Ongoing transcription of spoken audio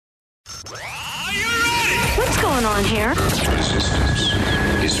Are you ready? What's going on here? Resistance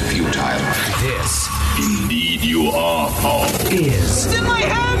is futile. This, Indeed you are, Paul. is It's in my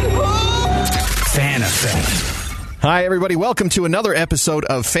hand, Paul! Fan Effect. Hi, everybody. Welcome to another episode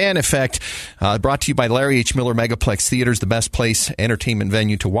of Fan Effect, brought to you by Larry H. Miller Megaplex Theaters, the best place, entertainment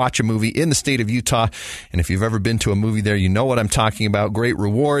venue to watch a movie in the state of Utah. And if you've ever been to a movie there, you know what I'm talking about. Great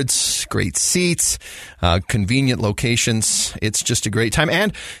rewards, great seats, convenient locations. It's just a great time.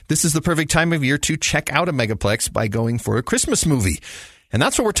 And this is the perfect time of year to check out a Megaplex by going for a Christmas movie. And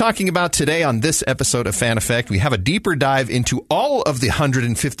that's what we're talking about today on this episode of Fan Effect. We have a deeper dive into all of the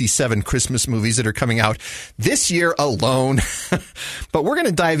 157 Christmas movies that are coming out this year alone. But we're going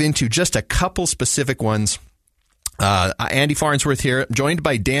to dive into just a couple specific ones. Andy Farnsworth here, joined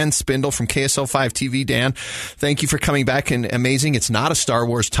by Dan Spindle from KSL5 TV. Dan, thank you for coming back, and amazing. It's not a Star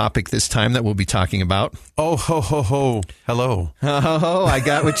Wars topic this time that we'll be talking about. Oh, ho, ho, ho. Hello. Oh, I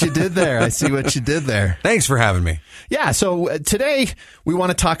got what you did there. I see what you did there. Thanks for having me. Yeah, so today we want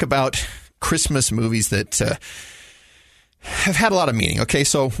to talk about Christmas movies that have had a lot of meaning. Okay,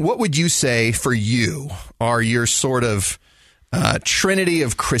 so what would you say for you are your sort of trinity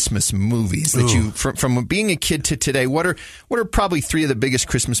of Christmas movies that you, from being a kid to today, what are probably three of the biggest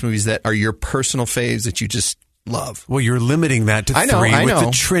Christmas movies that are your personal faves that you just love? Well, you're limiting that to I know, three I with know.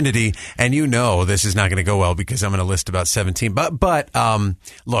 the Trinity, and you know this is not going to go well because I'm going to list about 17. But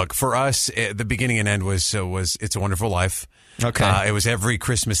look, for us, the beginning and end was It's a Wonderful Life. Okay. It was every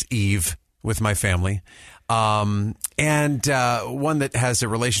Christmas Eve with my family. And one that has a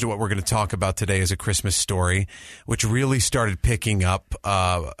relation to what we're going to talk about today is A Christmas Story, which really started picking up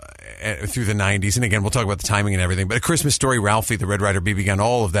through the 90s. And again, we'll talk about the timing and everything. But A Christmas Story, Ralphie, The Red Ryder, BB Gun,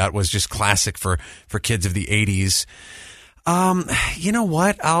 all of that was just classic for kids of the 80s. You know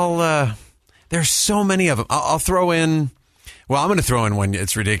what? There's so many of them. I'll throw in... Well, I'm going to throw in one.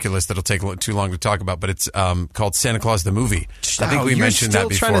 It's ridiculous. That'll take too long to talk about, but it's called Santa Claus the Movie. I think we mentioned that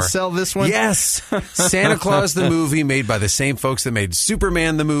before. You're still trying to sell this one? Yes. Santa Claus the Movie, made by the same folks that made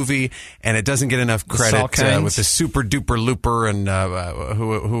Superman the movie, and it doesn't get enough credit with the super duper looper and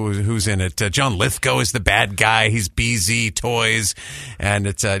who's in it. John Lithgow is the bad guy. He's BZ Toys, and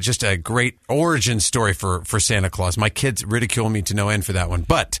it's just a great origin story for Santa Claus. My kids ridicule me to no end for that one,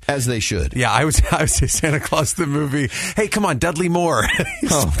 but As they should. yeah, I would say Santa Claus the Movie. Hey, come on, Dudley Moore.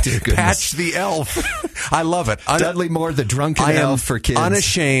 Oh, dear goodness. Patch the Elf. I love it. Dudley Moore, the drunken I am elf for kids.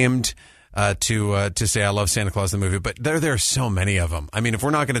 unashamed to say I love Santa Claus the Movie, but there are so many of them. I mean, if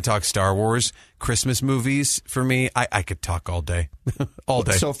we're not going to talk Star Wars, Christmas movies, for me, I could talk all day. All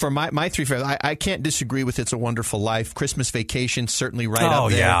day. So for my three favorites, I can't disagree with It's a Wonderful Life. Christmas Vacation, certainly right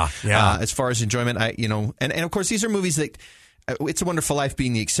up there. yeah. As far as enjoyment, and of course, these are movies that... It's a Wonderful Life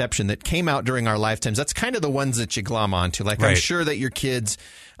being the exception that came out during our lifetimes. That's kind of the ones that you glom onto. Like, I'm Right. sure that your kids,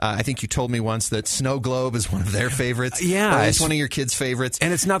 I think you told me once that Snow Globe is one of their favorites. Yeah, Or it's it's one of your kids' favorites.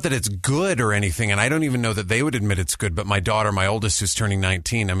 And it's not that it's good or anything, and I don't even know that they would admit it's good, but my daughter, my oldest, who's turning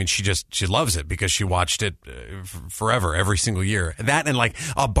 19, I mean, she loves it because she watched it forever, every single year. That and like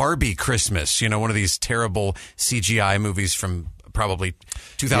a Barbie Christmas, one of these terrible CGI movies from probably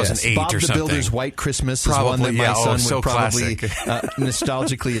 2008 Bob or the something. Builder's White Christmas is Probably, one that my yeah. son So would probably classic.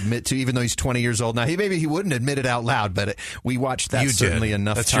 nostalgically admit to, even though he's 20 years old now. Maybe he wouldn't admit it out loud, but we watched that You certainly did.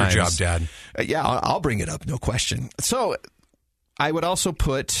 enough That's times. your job, Dad. Yeah, I'll bring it up, no question. So I would also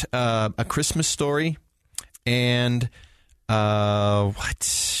put A Christmas Story and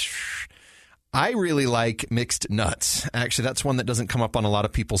I really like Mixed Nuts. Actually, that's one that doesn't come up on a lot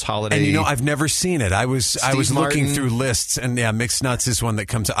of people's holiday. And I've never seen it. I was looking Martin. through lists, and yeah, Mixed Nuts is one that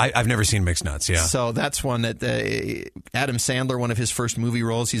comes. I've never seen Mixed Nuts. Yeah. So that's one that Adam Sandler, one of his first movie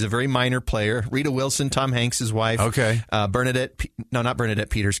roles. He's a very minor player. Rita Wilson, Tom Hanks' wife. Okay. Not Bernadette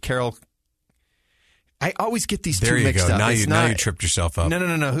Peters. Carol. I always get these There two you mixed go. up. Now you tripped yourself up. No.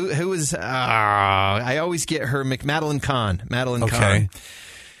 Who is? I always get her. Madeline Kahn. Madeline Okay. Kahn.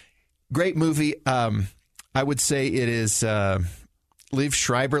 Great movie. I would say it is Liev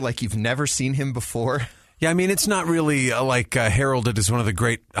Schreiber like you've never seen him before. Yeah, I mean, it's not really heralded as one of the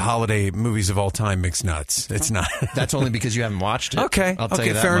great holiday movies of all time, Mixed Nuts. It's not. That's only because you haven't watched it. Okay. I'll tell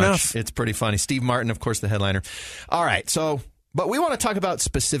you that fair much. enough. It's pretty funny. Steve Martin, of course, the headliner. All right, but we want to talk about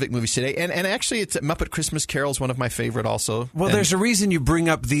specific movies today. And actually, it's Muppet Christmas Carol is one of my favorite also. Well, And there's a reason you bring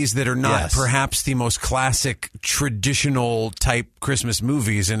up these that are not Yes. perhaps the most classic, traditional type Christmas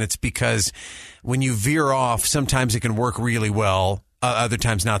movies, and it's because when you veer off, sometimes it can work really well. Other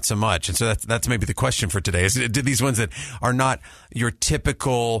times, not so much. And so that's maybe the question for today. Do these ones that are not your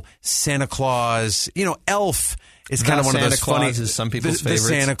typical Santa Claus, Elf is kind of one of those Santa funny. Claus is some people's the favorites.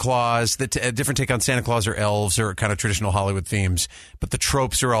 Santa Claus, a different take on Santa Claus or elves or kind of traditional Hollywood themes. But the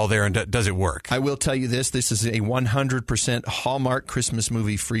tropes are all there. And does it work? I will tell you this. This is a 100% Hallmark Christmas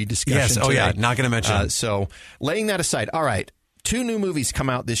movie free discussion. Yes. Oh, today. yeah. Not going to mention it. So laying that aside. All right. 2 new movies come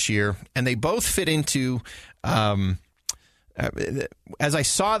out this year, and they both fit into... as I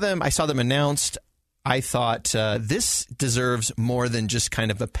saw them announced, I thought this deserves more than just kind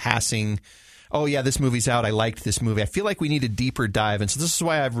of a passing, oh, yeah, this movie's out. I liked this movie. I feel like we need a deeper dive. And so this is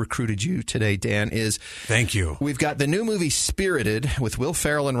why I've recruited you today, Dan, is... Thank you. We've got the new movie Spirited with Will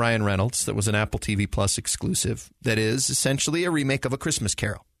Ferrell and Ryan Reynolds that was an Apple TV Plus exclusive that is essentially a remake of A Christmas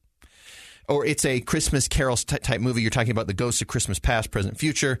Carol. Or it's a Christmas Carol type movie. You're talking about the ghosts of Christmas past, present,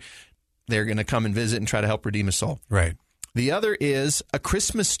 future. They're going to come and visit and try to help redeem a soul. Right. The other is A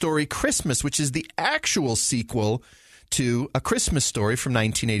Christmas Story Christmas, which is the actual sequel to A Christmas Story from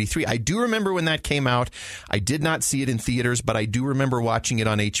 1983. I do remember when that came out. I did not see it in theaters, but I do remember watching it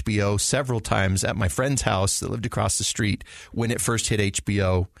on HBO several times at my friend's house that lived across the street when it first hit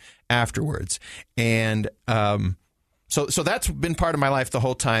HBO afterwards. And so that's been part of my life the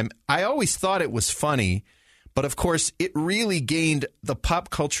whole time. I always thought it was funny, but of course it really gained the pop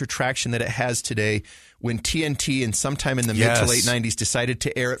culture traction that it has today when TNT and sometime in the mid to late 90s decided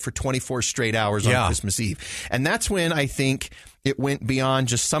to air it for 24 straight hours on Christmas Eve. And that's when I think it went beyond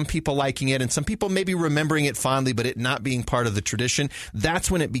just some people liking it and some people maybe remembering it fondly, but it not being part of the tradition. That's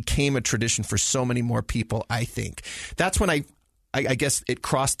when it became a tradition for so many more people, I think. That's when I guess it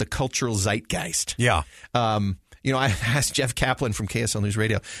crossed the cultural zeitgeist. Yeah. I asked Jeff Kaplan from KSL News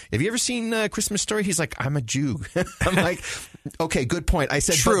Radio, have you ever seen Christmas Story? He's like, I'm a Jew. I'm like, okay, good point. I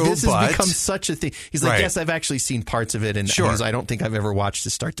said, true, but this has become such a thing. He's like, right. Yes, I've actually seen parts of it. And sure. I don't think I've ever watched it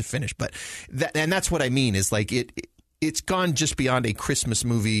start to finish. But that's what I mean is like it's gone just beyond a Christmas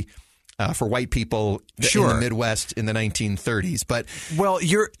movie for white people in the Midwest in the 1930s. But well,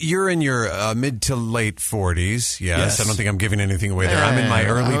 you're in your mid to late 40s. Yes. I don't think I'm giving anything away there. I'm in my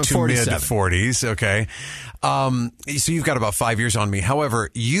early to mid 40s. Okay. So you've got about 5 years on me. However,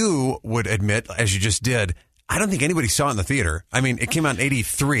 you would admit, as you just did, I don't think anybody saw it in the theater. I mean, it came out in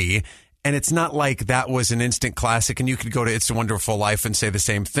 83. And it's not like that was an instant classic and you could go to It's a Wonderful Life and say the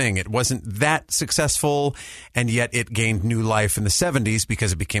same thing. It wasn't that successful, and yet it gained new life in the 70s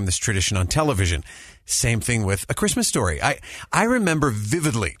because it became this tradition on television. Same thing with A Christmas Story. I remember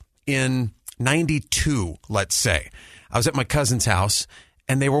vividly in 92, let's say, I was at my cousin's house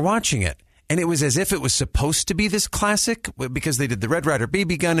and they were watching it. And it was as if it was supposed to be this classic because they did the Red Ryder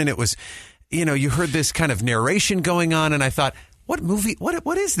BB gun and it was, you heard this kind of narration going on and I thought, what movie?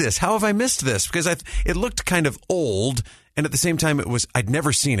 What is this? How have I missed this? Because it looked kind of old, and at the same time, I'd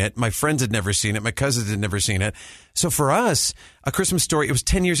never seen it. My friends had never seen it. My cousins had never seen it. So for us, A Christmas Story, it was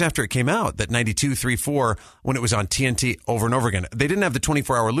 10 years after it came out, that 92, 3, 4, when it was on TNT over and over again. They didn't have the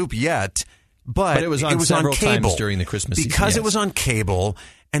 24-hour loop yet, but it was on several times during the Christmas season. Because it was on cable.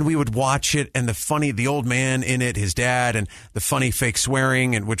 And we would watch it, and the old man in it, his dad, and the funny fake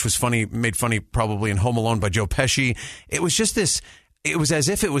swearing, and which was made funny probably in Home Alone by Joe Pesci. It was just this. It was as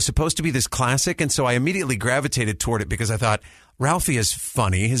if it was supposed to be this classic, and so I immediately gravitated toward it because I thought Ralphie is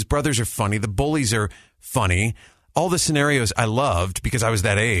funny, his brothers are funny, the bullies are funny, all the scenarios I loved because I was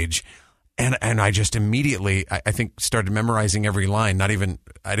that age. And I just immediately, I think, started memorizing every line. I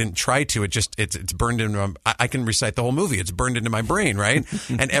didn't try to. It's burned into. I can recite the whole movie. It's burned into my brain, right?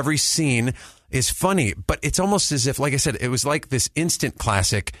 And every scene is funny. But it's almost as if, like I said, it was like this instant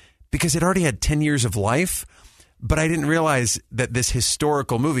classic because it already had 10 years of life. But I didn't realize that this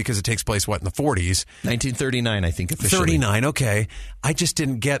historical movie, because it takes place, in the 40s? 1939, I think, officially. 39, okay. I just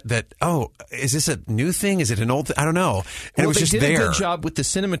didn't get that, is this a new thing? Is it an old thing? I don't know. And it was just there. They did a good job with the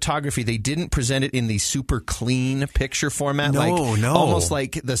cinematography. They didn't present it in the super clean picture format. No. Almost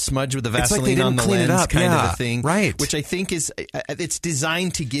like the smudge with the Vaseline on the lens kind of a thing. Right. Which I think it's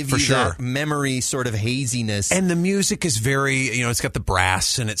designed to give you that memory sort of haziness. And the music is very, it's got the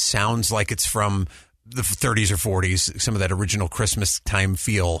brass and it sounds like it's from the 30s or 40s, some of that original Christmas time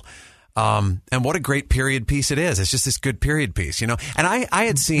feel. And what a great period piece it is. It's just this good period piece, And I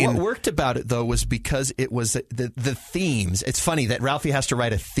had seen... What worked about it, though, was because it was the themes. It's funny that Ralphie has to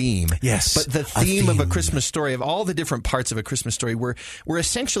write a theme. Yes. But the theme of A Christmas Story, of all the different parts of A Christmas Story, were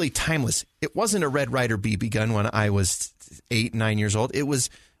essentially timeless. It wasn't a Red Ryder BB gun when I was 8, 9 years old. It was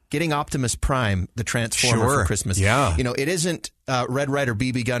getting Optimus Prime, the Transformer, for Christmas. Yeah. It isn't Red Ryder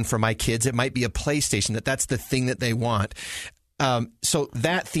BB gun for my kids. It might be a PlayStation. That's the thing that they want. So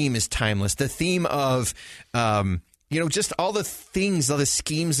that theme is timeless. The theme of just all the things, all the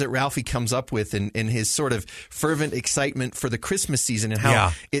schemes that Ralphie comes up with and his sort of fervent excitement for the Christmas season and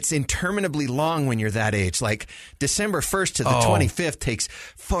how it's interminably long when you're that age. Like December 1st to the 25th takes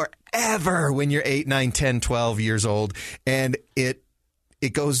forever when you're 8, 9, 10, 12 years old. And it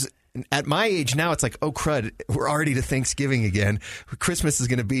goes... At my age now, it's like, oh, crud, we're already to Thanksgiving again. Christmas is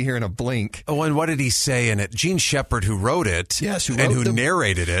going to be here in a blink. Oh, and what did he say in it? Gene Shepard, who wrote it, who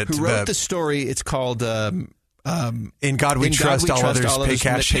narrated it. Who wrote the story, it's called... In God We Trust, all others pay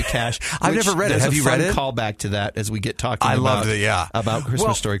cash. I've never read it. Have you read it? There's a fun callback to that as we get talking about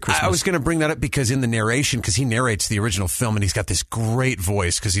Christmas Story Christmas. I was going to bring that up because in the narration, because he narrates the original film and he's got this great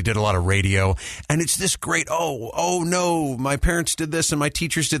voice because he did a lot of radio. And it's this great, oh no, my parents did this and my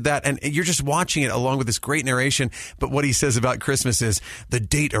teachers did that. And you're just watching it along with this great narration. But what he says about Christmas is the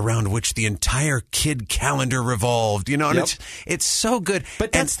date around which the entire kid calendar revolved. And it's so good.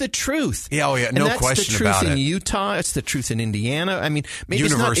 But that's the truth. Yeah, no question about it. Utah, it's the truth in Indiana. I mean, maybe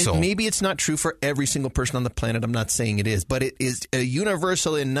it's not true for every single person on the planet. I'm not saying it is, but it is a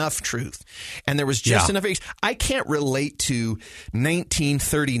universal enough truth. And there was just enough. I can't relate to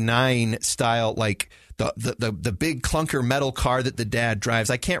 1939 style, like the big clunker metal car that the dad drives.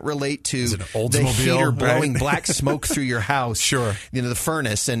 I can't relate to the heater blowing black smoke through your house. Sure. The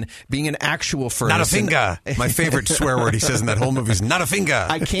furnace and being an actual furnace. Not a finger. My favorite swear word he says in that whole movie is not a finger.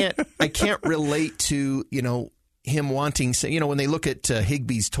 I can't relate to, him wanting, when they look at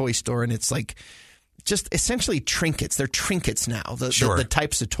Higbee's toy store and it's like just essentially trinkets. They're trinkets now, the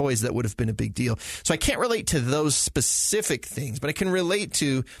types of toys that would have been a big deal. So I can't relate to those specific things, but I can relate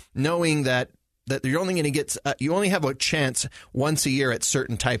to knowing that you're only going to get, you only have a chance once a year at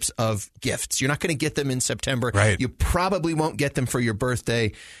certain types of gifts. You're not going to get them in September. Right. You probably won't get them for your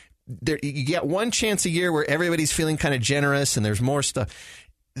birthday. You get one chance a year where everybody's feeling kind of generous and there's more stuff.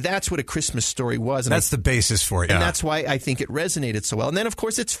 That's what A Christmas Story was. And that's the basis for it. And that's why I think it resonated so well. And then, of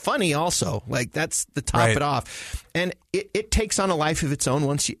course, it's funny also. Like, that's the top it off. And it takes on a life of its own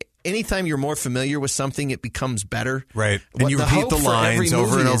anytime you're more familiar with something, it becomes better. Right. And you repeat the lines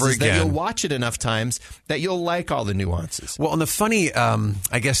over and over again. That you'll watch it enough times that you'll like all the nuances. Well, and the funny,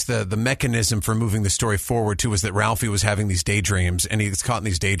 I guess the mechanism for moving the story forward, too, was that Ralphie was having these daydreams, and he gets caught in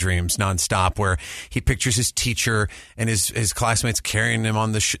these daydreams nonstop where he pictures his teacher and his classmates carrying him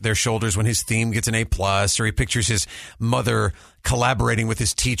on their shoulders when his theme gets an A+, or he pictures his mother collaborating with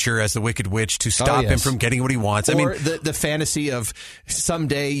his teacher as the Wicked Witch to stop him from getting what he wants. Or the fantasy of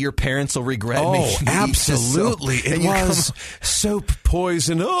someday your parents will regret making absolutely. It was soap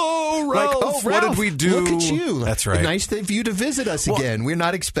poison. Oh, Ralph, what did we do? Look at you. That's right. Nice of you to visit us again. We're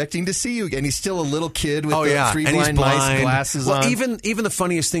not expecting to see you again. He's still a little kid with three and blind mice glasses on. Even the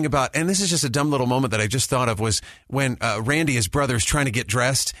funniest thing about, and this is just a dumb little moment that I just thought of, was when Randy, his brother, is trying to get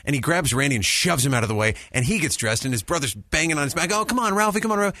dressed, and he grabs Randy and shoves him out of the way, and he gets dressed, and his brother's banging on his back. Oh, come on, Ralphie,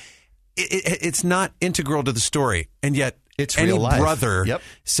 come on, Ralphie. It's not integral to the story, and yet it's any real life. Brother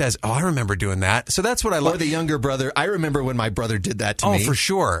says, "Oh, I remember doing that." So that's what I love. Or the younger brother. I remember when my brother did that to me. Oh, for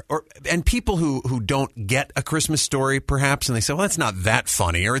sure. And people who don't get A Christmas Story, perhaps, and they say, "Well, that's not that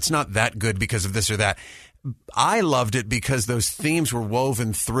funny," or "It's not that good because of this or that." I loved it because those themes were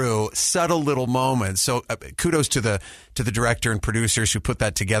woven through subtle little moments. So kudos to the director and producers who put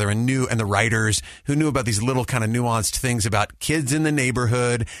that together and the writers who knew about these little kind of nuanced things about kids in the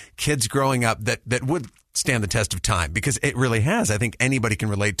neighborhood, kids growing up that would stand the test of time, because it really has. I think anybody can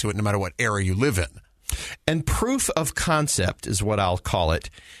relate to it no matter what era you live in. And proof of concept is what I'll call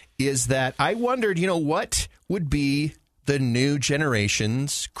it, is that I wondered, what would be the new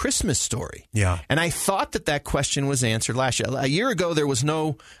generation's Christmas story? Yeah. And I thought that question was answered last year. A year ago, there was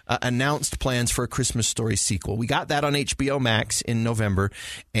no announced plans for a Christmas Story sequel. We got that on HBO Max in November,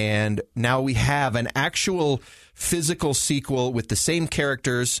 and now we have an actual physical sequel with the same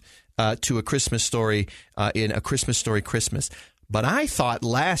characters to A Christmas Story in A Christmas Story Christmas. But I thought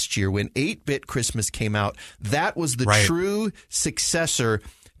last year when 8-Bit Christmas came out, that was the true successor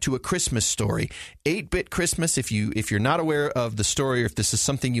to A Christmas Story. 8-Bit Christmas, if you're not aware of the story, or if this is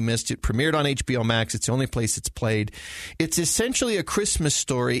something you missed, it premiered on HBO Max. It's the only place it's played. It's essentially a Christmas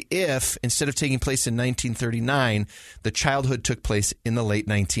story if, instead of taking place in 1939, the childhood took place in the late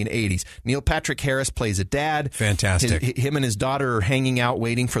 1980s. Neil Patrick Harris plays a dad. Fantastic. Him and his daughter are hanging out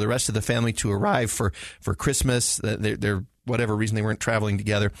waiting for the rest of the family to arrive for Christmas. They're whatever reason they weren't traveling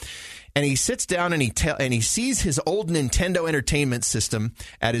together. And he sits down and he sees his old Nintendo Entertainment System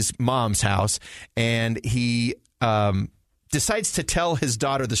at his mom's house, and he decides to tell his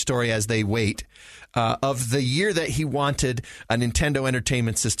daughter the story as they wait of the year that he wanted a Nintendo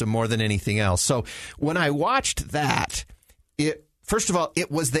Entertainment System more than anything else. So when I watched that, First of all, it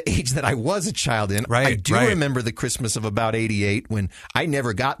was the age that I was a child in. Right, I do right. remember the Christmas of about 88 when I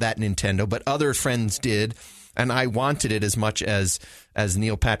never got that Nintendo, but other friends did, and I wanted it as much as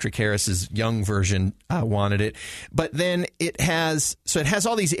Neil Patrick Harris's young version wanted it. But then it has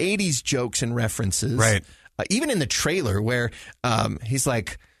all these 80s jokes and references. Right. Even in the trailer where he's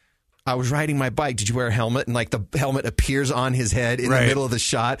like, I was riding my bike. Did you wear a helmet? And like the helmet appears on his head in the middle of the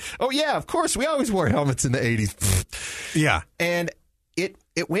shot. Oh, yeah, of course. We always wore helmets in the 80s. Yeah. And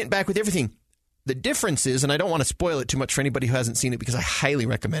it went back with everything. The difference is, and I don't want to spoil it too much for anybody who hasn't seen it because I highly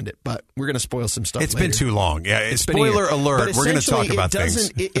recommend it, but we're going to spoil some stuff It's later. been too long. Yeah. It's been a Spoiler year. alert. But We're going to talk essentially, about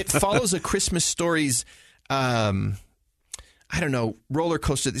things. It follows a Christmas Story's, I don't know, roller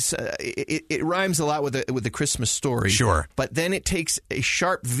coaster. It rhymes a lot with the Christmas Story. Sure. But then it takes a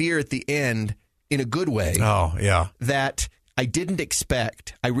sharp veer at the end in a good way. Oh, yeah. That I didn't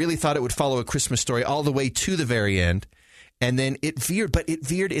expect. I really thought it would follow a Christmas Story all the way to the very end. And then it veered, but it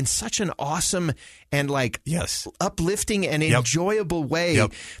veered in such an awesome and uplifting and enjoyable way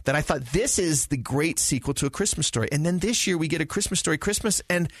that I thought this is the great sequel to A Christmas Story. And then this year we get A Christmas Story Christmas,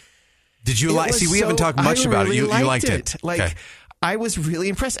 and did you like? See, we haven't talked much about it. You liked it. Like I was really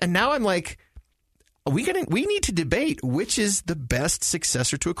impressed, and now I'm like, we need to debate which is the best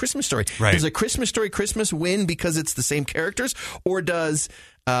successor to A Christmas Story. Right. Does A Christmas Story Christmas win because it's the same characters, or does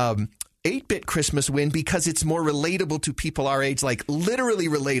 8-Bit Christmas win because it's more relatable to people our age, like literally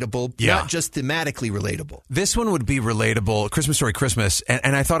relatable, not just thematically relatable? This one would be relatable, Christmas Story Christmas,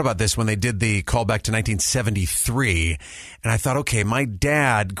 and I thought about this when they did the callback to 1973, and I thought, okay, my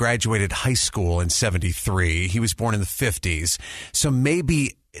dad graduated high school in 73. He was born in the 50s, so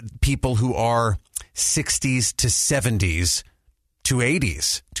maybe people who are 60s to 70s to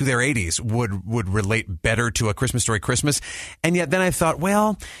 80s, to their 80s, would relate better to A Christmas Story Christmas. And yet then I thought,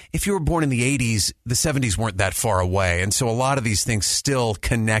 well, if you were born in the 80s, the 70s weren't that far away. And so a lot of these things still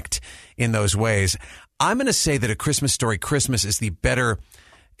connect in those ways. I'm going to say that A Christmas Story Christmas is the better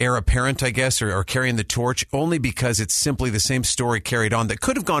heir apparent, I guess, or carrying the torch, only because it's simply the same story carried on that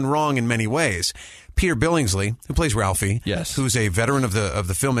could have gone wrong in many ways. Peter Billingsley, who plays Ralphie, who's a veteran of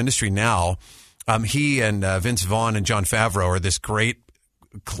the film industry now, he and Vince Vaughn and Jon Favreau are this great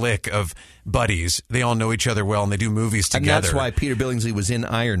clique of buddies. They all know each other well, and they do movies together. And that's why Peter Billingsley was in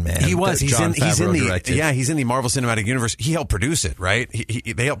Iron Man. He was. He's in directed. he's in the Marvel Cinematic Universe. He helped produce it, right?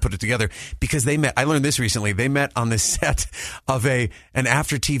 They helped put it together because they met. I learned this recently. They met on the set of an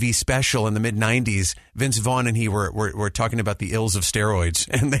after TV special in the mid '90s. Vince Vaughn and he were talking about the ills of steroids,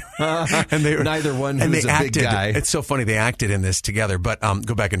 and they were neither one. And they acted. Big guy. It's so funny they acted in this together. But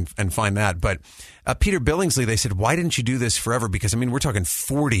go back and find that. But Peter Billingsley, they said, why didn't you do this forever? Because I mean, we're talking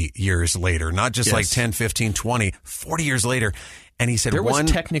 40 years later, not just like 10, 15, 20, 40 years later. And he said there was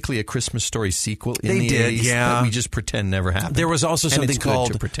technically a Christmas Story sequel in the 80s, but we just pretend never happened. There was also something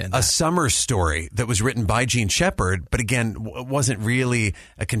called A Summer Story that was written by Gene Shepard, but again, wasn't really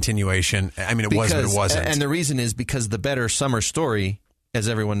a continuation. I mean, was, but it wasn't. And the reason is because the better summer story, as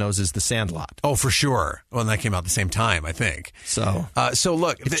everyone knows, is The Sandlot. Oh, for sure. Well, and that came out at the same time, I think. So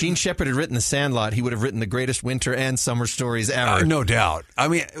look, if Gene Shepard had written The Sandlot, he would have written the greatest winter and summer stories ever. No doubt. I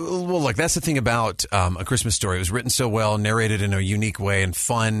mean, well, look, that's the thing about A Christmas Story. It was written so well, narrated in a unique way and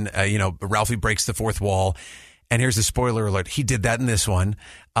fun. Ralphie breaks the fourth wall. And here's the spoiler alert. He did that in this one.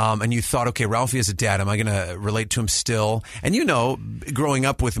 And you thought, okay, Ralphie is a dad. Am I going to relate to him still? And growing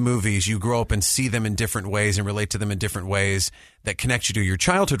up with movies, you grow up and see them in different ways and relate to them in different ways that connect you to your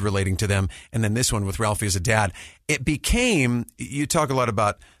childhood relating to them. And then this one with Ralphie as a dad, it became, you talk a lot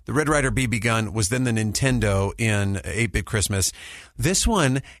about the Red Ryder BB gun was then the Nintendo in 8-Bit Christmas. This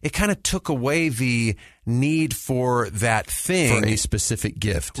one, it kind of took away the need for that thing. For a specific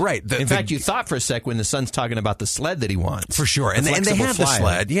gift. Right. In fact, you thought for a sec when the son's talking about the sled that he wants. For sure. And they have the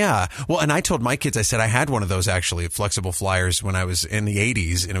sled. Yeah. Well, and I told my kids, I said I had one of those actually, flexible flyers when I was in the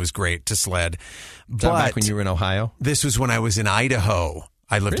 80s, and it was great to sled. But back when you were in Ohio? This was when I was in Idaho.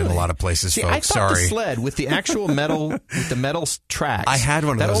 I lived in a lot of places, folks. I thought the sled with the actual metal, with the metal tracks. I had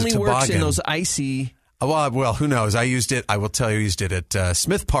one of those. That only works in those icy. Well, who knows? I used it. I will tell you, I used it at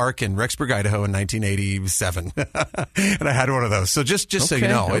Smith Park in Rexburg, Idaho in 1987. And I had one of those. So just so you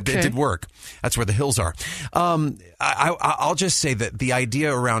know, it did work. That's where the hills are. I'll just say that the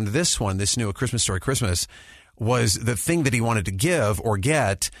idea around this one, this new A Christmas Story Christmas, was the thing that he wanted to give or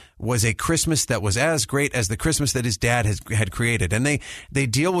get was a Christmas that was as great as the Christmas that his dad had created. And they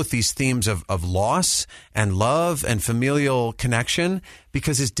deal with these themes of loss and love and familial connection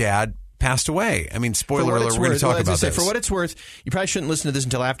because his dad passed away. I mean, For spoiler what alert, it's we're going worth, to talk as I about say, this. For what it's worth, you probably shouldn't listen to this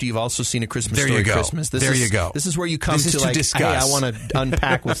until after you've also seen A Christmas There Story you go. Christmas. There you go. This is where you come This is to like, discuss. hey, I want to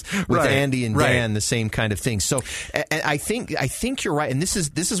unpack with Right, Andy and right. Dan the same kind of thing. So and I think you're right. And this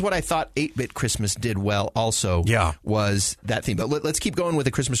is what I thought 8-Bit Christmas did well also. Yeah. Was that theme. But let's keep going with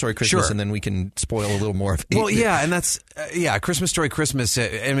A Christmas Story Christmas, Sure. and then we can spoil a little more of 8-Bit. Well, yeah, and that's Christmas Story Christmas.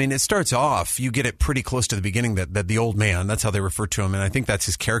 I mean, it starts off. You get it pretty close to the beginning that the old man. That's how they refer to him, and I think that's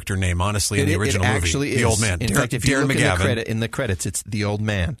his character name. Honestly, in the original it movie, actually the is. old man. In fact, if you Darren look McGavin, in the credits, it's the old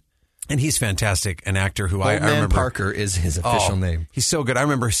man. and he's fantastic. An actor who Old I Man remember. Parker is his official name. He's so good. I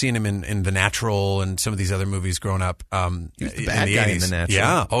remember seeing him in The Natural and some of these other movies growing up. He was the bad in the guy 80s. in The Natural.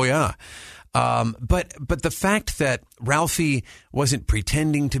 Yeah. Oh yeah. But the fact that Ralphie wasn't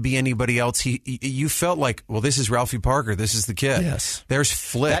pretending to be anybody else, you felt like, well, this is Ralphie Parker. This is the kid. Yes. There's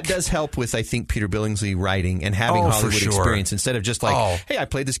Flick. That does help with, I think, Peter Billingsley writing and having Oh, for Hollywood sure. experience instead of just like, Oh. hey, I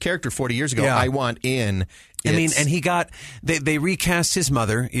played this character 40 years ago. Yeah. I want in. I mean, and he got they recast his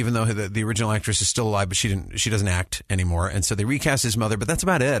mother, even though the original actress is still alive, but she doesn't act anymore, and so they recast his mother. But that's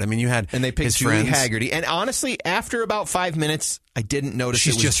about it. I mean, you had And they picked his Julie friends. Haggerty. And honestly, after about 5 minutes, I didn't notice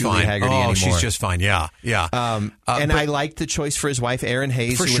She's it was just Julie fine. Haggerty anymore. She's just fine. Yeah. And but- I liked the choice for his wife, Erin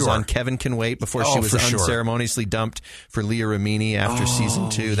Hayes, For who was sure. on Kevin Can Wait before she Oh, was for sure. unceremoniously dumped for Leah Remini after season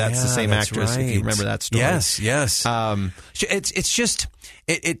 2. That's the Yeah, same that's actress, if you right. remember that story. Yes. It's just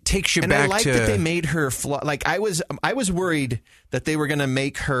it takes you And back I like to that they made her like I was worried that they were going to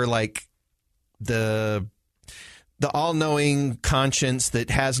make her like the all-knowing conscience that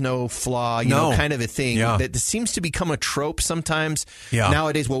has no flaw, you know, kind of a thing that seems to become a trope sometimes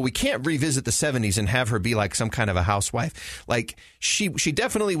nowadays. Well, we can't revisit the 70s and have her be like some kind of a housewife. Like she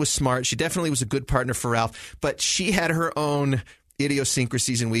definitely was smart. She definitely was a good partner for Ralph, but she had her own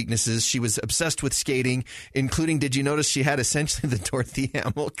idiosyncrasies and weaknesses. She was obsessed with skating, including, did you notice she had essentially the Dorothy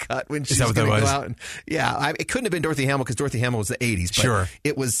Hamill cut when she was going to go out? And, it couldn't have been Dorothy Hamill because Dorothy Hamill was the 80s. But Sure.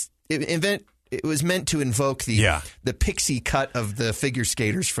 It was meant to invoke the pixie cut of the figure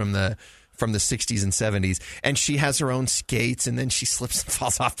skaters from the 60s and 70s, and she has her own skates, and then she slips and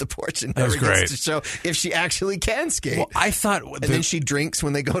falls off the porch and never great. gets to show if she actually can skate. Well, I thought, and then she drinks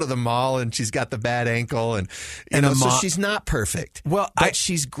when they go to the mall, and she's got the bad ankle, and so she's not perfect. Well, but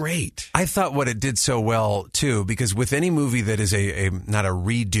she's great. I thought what it did so well too, because with any movie that is a not a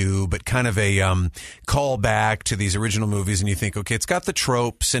redo, but kind of a callback to these original movies, and you think, okay, it's got the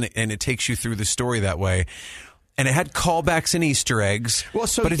tropes, and it takes you through the story that way. And it had callbacks and Easter eggs,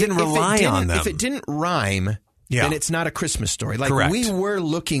 but it didn't rely on them. If it didn't rhyme, then it's not a Christmas story. Like Correct. we were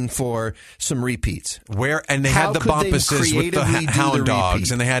looking for some repeats. And they How had the could they bumpuses with the creatively do hound the dogs,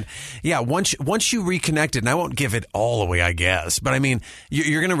 repeat? and they had once you reconnected, and I won't give it all away, I guess, but I mean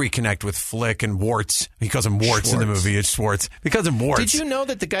you're going to reconnect with Flick and Warts. He calls him Warts in the movie. It's Schwartz because of Warts. Did you know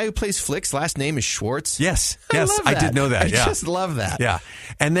that the guy who plays Flick's last name is Schwartz? Yes, I love I that. did know that. I Yeah. just love that. Yeah,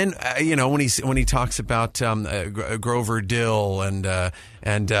 and then when he talks about Grover Dill and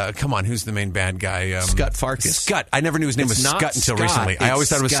come on, who's the main bad guy? Scut Farkas. Scott. I never knew his name It's was not Scott until Scott, recently. I it's always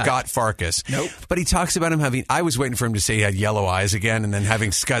thought it was Scott. Scott Farkas. Nope. But he talks about him having. I was waiting for him to say he had yellow eyes again, and then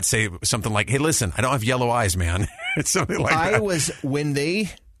having Scott say something like, "Hey, listen, I don't have yellow eyes, man." It's something like that.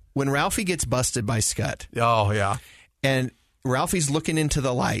 When Ralphie gets busted by Scott. Oh yeah. And Ralphie's looking into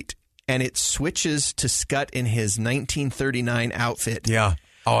the light, and it switches to Scott in his 1939 outfit. Yeah.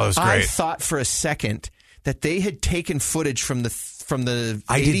 Oh, it was great. I thought for a second that they had taken footage from the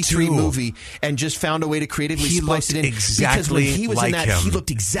I did 83 too. movie and just found a way to creatively He splice it looked in. exactly because when he was like in that, him. he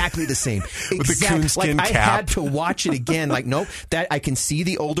looked exactly the same. With the coonskin like I cap. had to watch it again. Like, nope, that I can see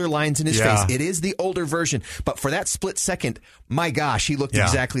the older lines in his Yeah. face. It is the older version. But for that split second, my gosh, he looked Yeah.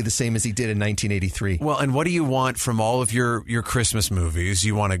 exactly the same as he did in 1983. Well, and what do you want from all of your Christmas movies?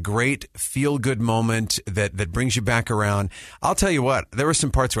 You want a great feel-good moment that brings you back around. I'll tell you what, there were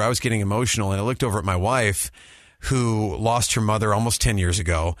some parts where I was getting emotional, and I looked over at my wife, who lost her mother almost 10 years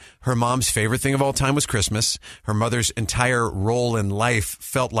ago. Her mom's favorite thing of all time was Christmas. Her mother's entire role in life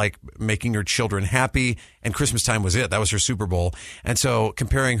felt like making her children happy, and Christmas time was it. That was her Super Bowl. And so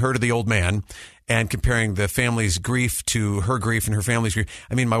comparing her to the old man and comparing the family's grief to her grief and her family's grief.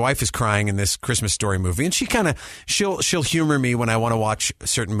 I mean, my wife is crying in this Christmas Story movie, and she'll humor me when I want to watch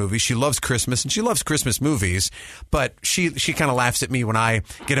certain movies. She loves Christmas, and she loves Christmas movies, but she kind of laughs at me when I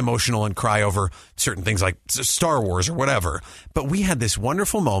get emotional and cry over certain things like Star Wars or whatever. But we had this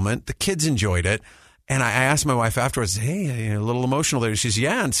wonderful moment. The kids enjoyed it. And I asked my wife afterwards, hey, a little emotional there. She says,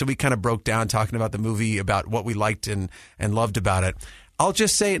 yeah. And so we kind of broke down talking about the movie, about what we liked and loved about it. I'll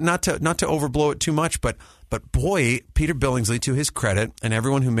just say, not to overblow it too much, but boy, Peter Billingsley, to his credit, and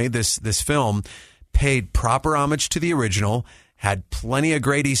everyone who made this film, paid proper homage to the original, had plenty of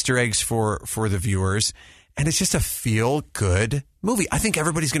great Easter eggs for the viewers, and it's just a feel-good movie. I think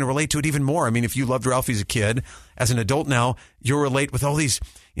everybody's going to relate to it even more. I mean, if you loved Ralphie as a kid, as an adult now, you'll relate with all these,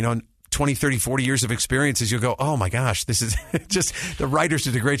 20, 30, 40 years of experiences. You'll go, oh my gosh, this is just, the writers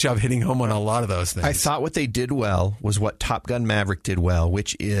did a great job hitting home on a lot of those things. I thought what they did well was what Top Gun Maverick did well,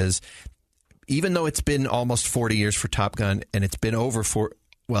 which is, even though it's been almost 40 years for Top Gun, and it's been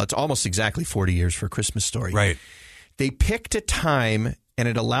it's almost exactly 40 years for Christmas Story. Right. They picked a time, and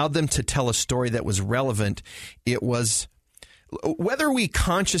it allowed them to tell a story that was relevant. It was, whether we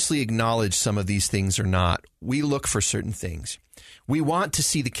consciously acknowledge some of these things or not, we look for certain things. We want to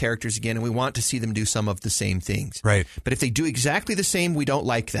see the characters again, and we want to see them do some of the same things. Right. But if they do exactly the same, we don't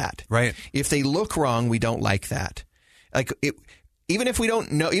like that. Right. If they look wrong, we don't like that. Even if we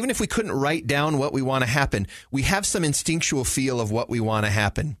don't know, even if we couldn't write down what we want to happen, we have some instinctual feel of what we want to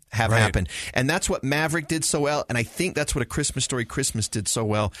happen. And that's what Maverick did so well. And I think that's what A Christmas Story Christmas did so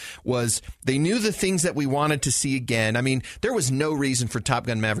well, was they knew the things that we wanted to see again. I mean, there was no reason for Top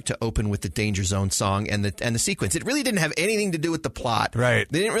Gun Maverick to open with the Danger Zone song and the sequence. It really didn't have anything to do with the plot. Right.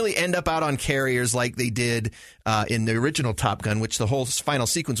 They didn't really end up out on carriers like they did in the original Top Gun, which the whole final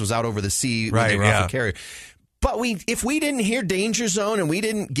sequence was out over the sea when they were off a carrier. But if we didn't hear Danger Zone and we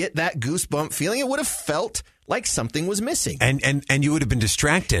didn't get that goosebump feeling, it would have felt like something was missing. And you would have been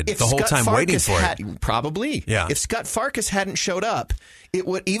distracted the whole time waiting for it. Probably. Yeah. If Scott Farkus hadn't showed up, it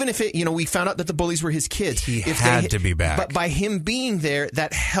would, even if it, we found out that the bullies were his kids. He had to be back. But by him being there,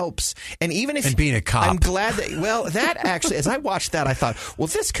 that helps. And even if. And being a cop. I'm glad that actually, as I watched that, I thought, well,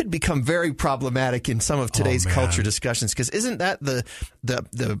 this could become very problematic in some of today's culture discussions. Because isn't that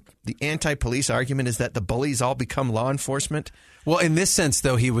the anti-police argument, is that the bullies all become law enforcement? Well, in this sense,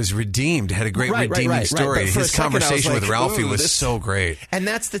 though, he was redeemed, had a great redeeming story. His conversation with Ralphie was so great. And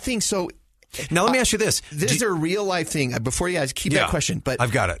that's the thing. So now let me ask you this. This is a real life thing. Before you guys keep that question, but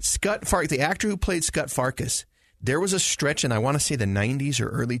I've got it. Scott Farkus, the actor who played Scott Farkus, there was a stretch in, I want to say, the 90s or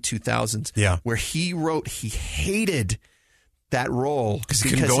early 2000s where he wrote he hated that role because he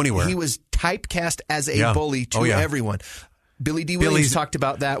couldn't go anywhere. He was typecast as a bully to everyone. Billy D. Williams talked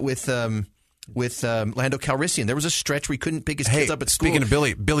about that with Lando Calrissian. There was a stretch where he couldn't pick his kids up at school. Speaking of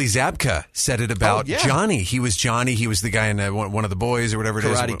Billy Zabka said it about Johnny. He was Johnny. He was the guy in one of the boys or whatever it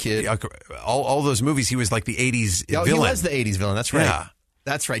is. Karate Kid. All those movies, he was like the 80s villain. He was the 80s villain. That's right. Yeah.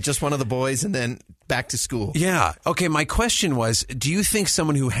 That's right. Just one of the boys and then back to school. Yeah. Okay, my question was, do you think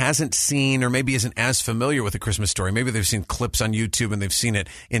someone who hasn't seen or maybe isn't as familiar with A Christmas Story, maybe they've seen clips on YouTube and they've seen it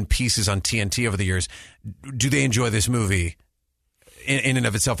in pieces on TNT over the years, do they enjoy this movie in and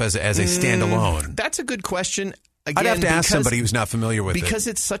of itself as a standalone? That's a good question. Again, I'd have to ask somebody who's not familiar with it. Because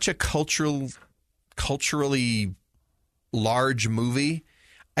it's such a culturally large movie,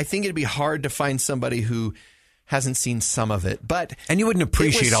 I think it'd be hard to find somebody who hasn't seen some of it. And you wouldn't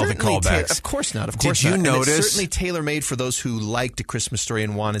appreciate all the callbacks. Of course not. Did you notice? And it's certainly tailor-made for those who liked A Christmas Story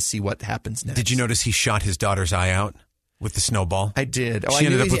and want to see what happens next. Did you notice he shot his daughter's eye out with the snowball? I did. She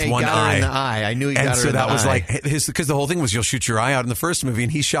ended up with one eye. In the eye. I knew he got her in the eye. And so that was like, because the whole thing was you'll shoot your eye out in the first movie,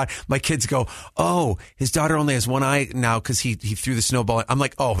 and he shot. My kids go, oh, his daughter only has one eye now because he threw the snowball. I'm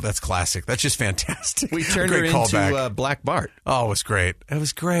like, oh, that's classic. That's just fantastic. We turned her into Black Bart. Oh, it was great. It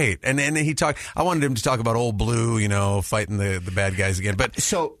was great. And he talked. I wanted him to talk about Old Blue, fighting the bad guys again. But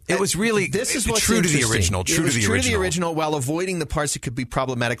so it was really true to the original. True to the original, while avoiding the parts that could be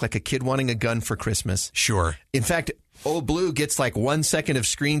problematic, like a kid wanting a gun for Christmas. Sure. In fact, Old Blue gets like 1 second of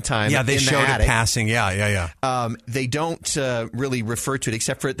screen time. Yeah, they showed it passing. Yeah. They don't really refer to it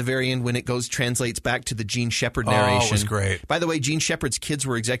except for at the very end when it translates back to the Gene Shepard narration. Oh, it was great. By the way, Gene Shepard's kids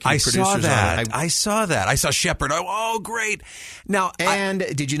were executive producers. I saw that. I saw Shepard. Oh, great. Now,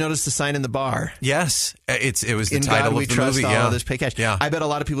 did you notice the sign in the bar? Yes, it was the in title God of the movie. All others pay cash. Yeah. I bet a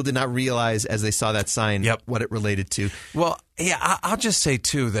lot of people did not realize as they saw that sign what it related to. Well, yeah, I'll just say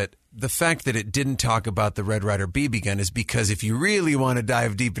too that the fact that it didn't talk about the Red Ryder BB gun is because if you really want to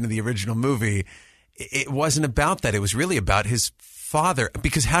dive deep into the original movie, it wasn't about that. It was really about his father.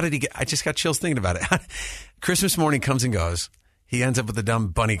 Because how did he get? I just got chills thinking about it. Christmas morning comes and goes. He ends up with the dumb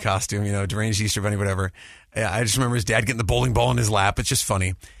bunny costume, deranged Easter bunny, whatever. I just remember his dad getting the bowling ball in his lap. It's just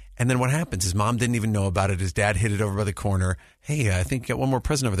funny. And then what happens? His mom didn't even know about it. His dad hid it over by the corner. Hey, I think you got one more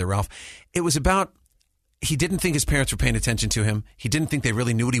present over there, Ralph. It was about. He didn't think his parents were paying attention to him. He didn't think they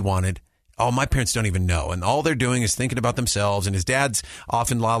really knew what he wanted. Oh, my parents don't even know. And all they're doing is thinking about themselves. And his dad's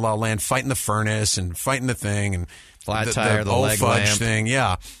off in La La Land fighting the furnace and fighting the thing. And flat tire, the old leg fudge lamp thing.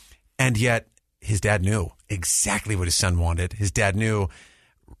 Yeah. And yet his dad knew exactly what his son wanted. His dad knew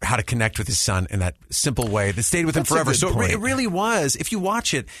how to connect with his son in that simple way that stayed with him forever. So it really was. If you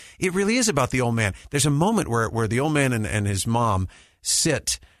watch it, it really is about the old man. There's a moment where the old man and his mom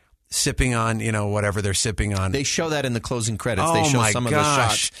sit sipping on, whatever they're sipping on. They show that in the closing credits. Oh, they show my some of the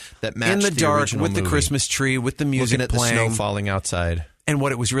gosh. shots that match in the dark original with the movie. Christmas tree, with the music looking at playing. the snow falling outside. And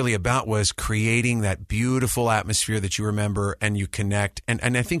what it was really about was creating that beautiful atmosphere that you remember and you connect.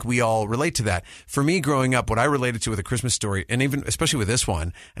 And I think we all relate to that. For me, growing up, what I related to with A Christmas Story, and even especially with this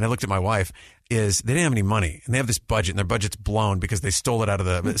one, and I looked at my wife, is they didn't have any money. And they have this budget, and their budget's blown because they stole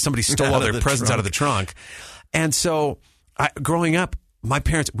it somebody stole all their presents out of the trunk. And so growing up, my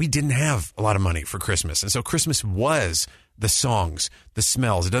parents, we didn't have a lot of money for Christmas. And so Christmas was the songs, the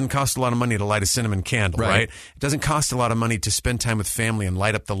smells. It doesn't cost a lot of money to light a cinnamon candle, right? It doesn't cost a lot of money to spend time with family and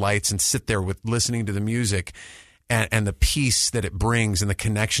light up the lights and sit there with listening to the music and the peace that it brings and the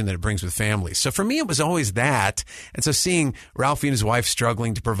connection that it brings with families. So for me, it was always that. And so seeing Ralphie and his wife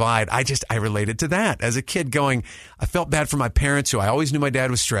struggling to provide, I related to that. As a kid I felt bad for my parents, who I always knew my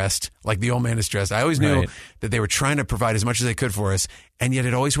dad was stressed, like the old man is stressed. I always knew that they were trying to provide as much as they could for us. And yet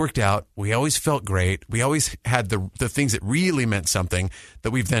it always worked out. We always felt great. We always had the things that really meant something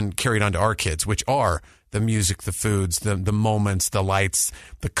that we've then carried on to our kids, which are the music, the foods, the moments, the lights,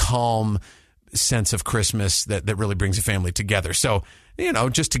 the calm sense of Christmas that really brings a family together. So,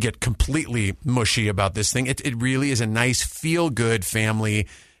 just to get completely mushy about this thing, it really is a nice, feel-good family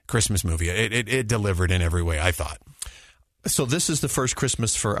Christmas movie. It delivered in every way, I thought. So this is the first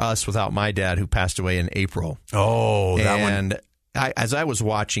Christmas for us without my dad, who passed away in April. Oh, that one. And as I was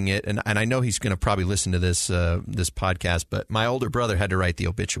watching it, and I know he's going to probably listen to this podcast, but my older brother had to write the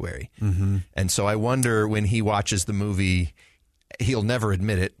obituary. Mm-hmm. And so I wonder when he watches the movie, he'll never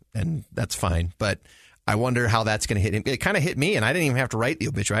admit it, and that's fine. But I wonder how that's going to hit him. It kind of hit me, and I didn't even have to write the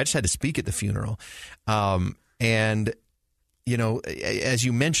obituary. I just had to speak at the funeral. And, as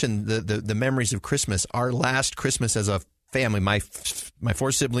you mentioned, the memories of Christmas, our last Christmas as a family, my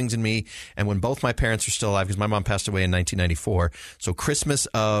four siblings and me, and when both my parents were still alive, because my mom passed away in 1994. So Christmas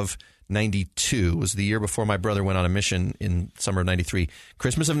of 92 was the year before my brother went on a mission in summer of 93.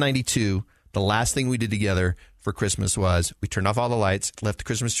 Christmas of 92, the last thing we did together for Christmas was we turned off all the lights, left the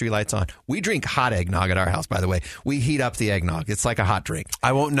Christmas tree lights on. We drink hot eggnog at our house, by the way. We heat up the eggnog. It's like a hot drink.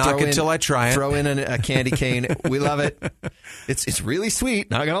 I won't knock it till I try it. Throw in a candy cane. We love it. It's really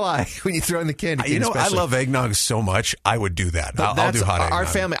sweet, not going to lie, when you throw in the candy cane. I love eggnog so much, I would do that. I'll do hot eggnog. Our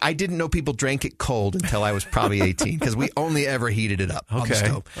family, I didn't know people drank it cold until I was probably 18 because we only ever heated it up on the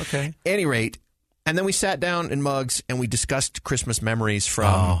stove. Okay. Any rate, and then we sat down in Mugs and we discussed Christmas memories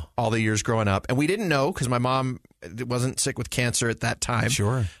from all the years growing up. And we didn't know, because my mom wasn't sick with cancer at that time.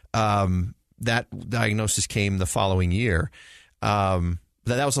 Sure. That diagnosis came the following year. That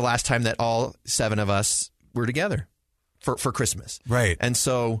was the last time that all seven of us were together for Christmas. Right. And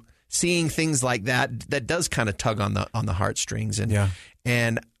so seeing things like that does kind of tug on the heartstrings. And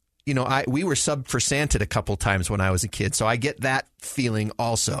we were subbed for Santa a couple times when I was a kid. So I get that feeling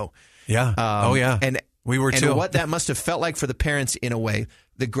also. Yeah. And we were too. And what that must have felt like for the parents in a way,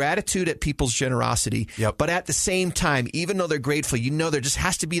 the gratitude at people's generosity. Yep. But at the same time, even though they're grateful, there just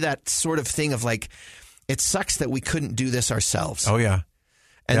has to be that sort of thing of like, it sucks that we couldn't do this ourselves. Oh, yeah.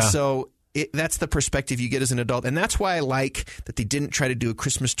 And so that's the perspective you get as an adult. And that's why I like that they didn't try to do a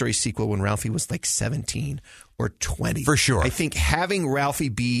Christmas Story sequel when Ralphie was like 17 or 20. For sure. I think having Ralphie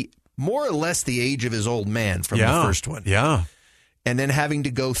be more or less the age of his old man from the first one. Yeah. And then having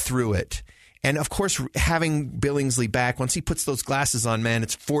to go through it. And, of course, having Billingsley back, once he puts those glasses on, man,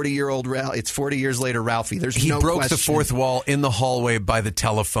 it's 40-year-old it's 40 years later Ralphie. He broke question. the fourth wall in the hallway by the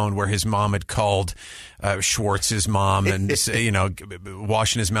telephone where his mom had called Schwartz's mom and,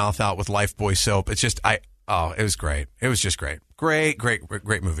 washing his mouth out with Lifebuoy soap. It's just, it was great. It was just great. Great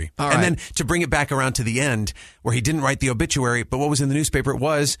movie. And then to bring it back around to the end where he didn't write the obituary, but what was in the newspaper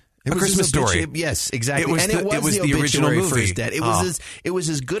was A Christmas Story. Yes, exactly. It was the original movie for his dad. It was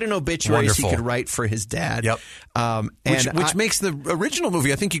as good an obituary as he could write for his dad. Yep. Which makes the original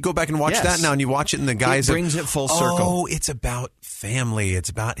movie. I think you go back and watch that now, and you watch it, and the guys brings it full circle. Oh, it's about family. It's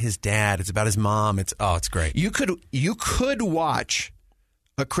about his dad. It's about his mom. It's great. You could watch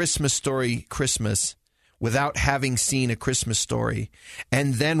A Christmas Story Christmas without having seen A Christmas Story,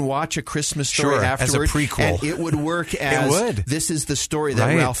 and then watch A Christmas Story afterward. As a prequel. And it would work as this is the story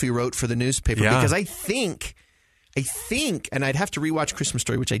that Ralphie wrote for the newspaper. Yeah. Because I think, and I'd have to rewatch Christmas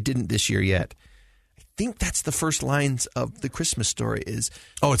Story, which I didn't this year yet. I think that's the first lines of The Christmas Story is,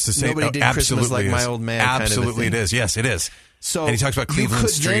 it's the same. Nobody did Christmas like my old man. Absolutely kind of it is. Yes, it is. So and he talks about Cleveland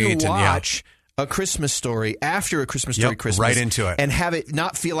Street. You could then watch A Christmas Story after A Christmas Story Christmas. Right into it. And have it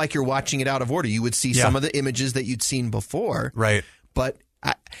not feel like you're watching it out of order. You would see some of the images that you'd seen before. Right. But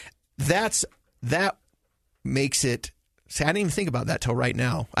that makes it. See, I didn't even think about that till right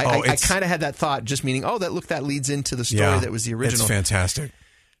now. I kind of had that thought, just meaning, that leads into the story that was the original. It's fantastic.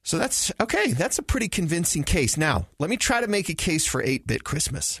 So that's okay. That's a pretty convincing case. Now, let me try to make a case for 8-Bit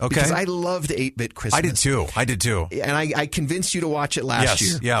Christmas. Okay. Because I loved 8-Bit Christmas. I did too. And I convinced you to watch it last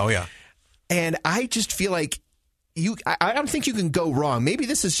year. Yeah, oh yeah. And I just feel like I don't think you can go wrong. Maybe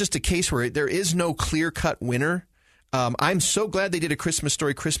this is just a case where there is no clear-cut winner. I'm so glad they did A Christmas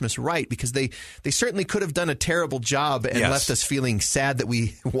Story Christmas right, because they certainly could have done a terrible job and left us feeling sad that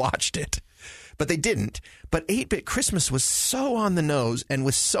we watched it. But they didn't. But 8-Bit Christmas was so on the nose and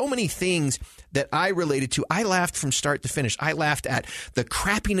with so many things that I related to. I laughed from start to finish. I laughed at the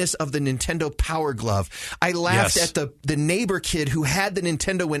crappiness of the Nintendo Power Glove. I laughed at the neighbor kid who had the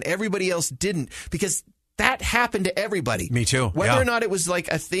Nintendo when everybody else didn't, because that happened to everybody. Me too. Whether or not it was like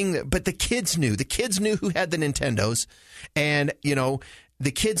a thing, but the kids knew. The kids knew who had the Nintendos. And,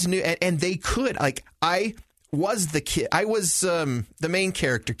 the kids knew, and they could. Like, I was the kid. I was the main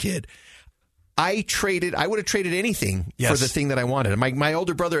character kid. I would have traded anything for the thing that I wanted. My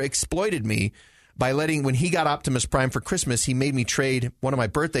older brother exploited me by when he got Optimus Prime for Christmas, he made me trade one of my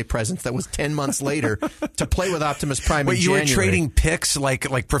birthday presents that was 10 months later to play with Optimus Prime in January. You were trading picks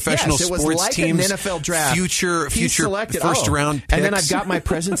like professional sports was like teams? An NFL draft. Future first round picks. And then I've got my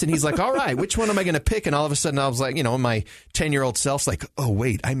presents, and he's like, all right, which one am I going to pick? And all of a sudden I was like, my 10-year-old self's like, oh,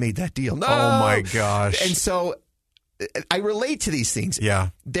 wait, I made that deal. No! Oh, my gosh. And so I relate to these things. Yeah.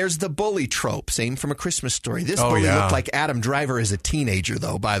 There's the bully trope, same from A Christmas Story. This bully looked like Adam Driver as a teenager,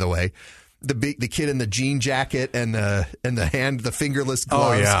 though, by the way. The kid in the jean jacket and the fingerless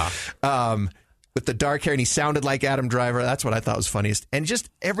gloves. Oh, yeah. With the dark hair, and he sounded like Adam Driver. That's what I thought was funniest. And just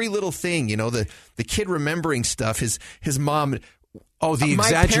every little thing, the kid remembering stuff, his mom. Oh, the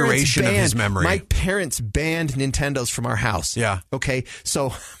exaggeration of his memory. My parents banned Nintendos from our house. Yeah. Okay,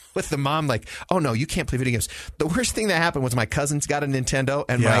 so with the mom, like, oh no, you can't play video games. The worst thing that happened was my cousins got a Nintendo,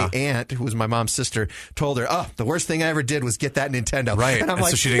 and my aunt, who was my mom's sister, told her, oh, the worst thing I ever did was get that Nintendo. Right. And I'm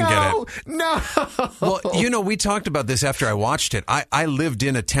like, so she didn't get it. No. Well, we talked about this after I watched it. I lived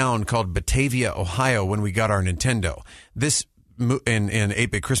in a town called Batavia, Ohio, when we got our Nintendo. This in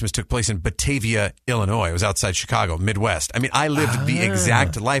 8-Bit Christmas took place in Batavia, Illinois. It was outside Chicago, Midwest. I mean, I lived the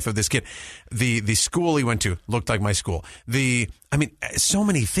exact life of this kid. The school he went to looked like my school. So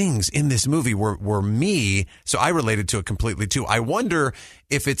many things in this movie were me, so I related to it completely too. I wonder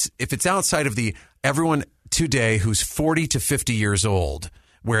if it's outside of the everyone today who's 40 to 50 years old,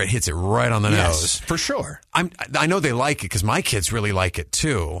 where it hits it right on the nose. For sure. I know they like it because my kids really like it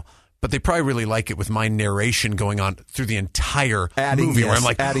too. But they probably really like it with my narration going on through the entire movie, where I'm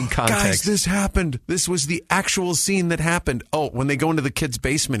like, adding context. Guys, this happened. This was the actual scene that happened. Oh, when they go into the kid's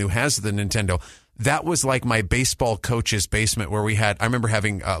basement who has the Nintendo, that was like my baseball coach's basement, where I remember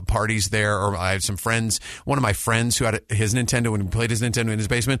having parties there, or I had some friends. One of my friends who had his Nintendo and played his Nintendo in his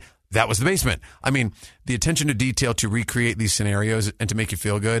basement. That was the basement. I mean, the attention to detail to recreate these scenarios and to make you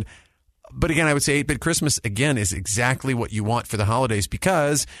feel good. But again, I would say 8-Bit Christmas, again, is exactly what you want for the holidays,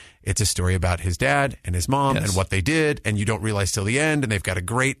 because it's a story about his dad and his mom and what they did, and you don't realize till the end, and they've got a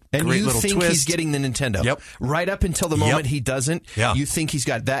great little twist. And you think he's getting the Nintendo. Yep. Right up until the moment he doesn't. Yeah. You think he's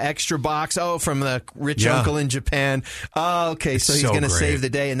got that extra box, from the rich uncle in Japan. Oh, okay, so he's going to save the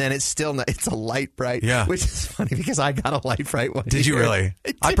day, and then it's still not, it's a Light Bright, which is funny because I got a Light Bright one. Did you really?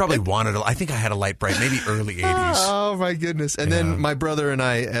 I probably wanted I think I had a Light Bright, maybe early 80s. Oh, my goodness. And then my brother and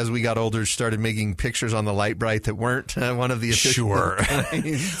I, as we got older, started making pictures on the Light Bright that weren't one of the official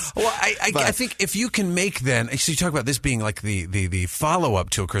kinds. Well, I think if you can make so you talk about this being like the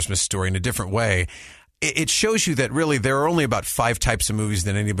follow-up to A Christmas Story in a different way, it shows you that really there are only about 5 types of movies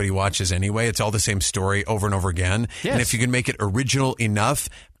that anybody watches anyway. It's all the same story over and over again. Yes. And if you can make it original enough,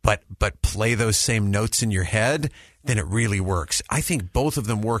 but play those same notes in your head, then it really works. I think both of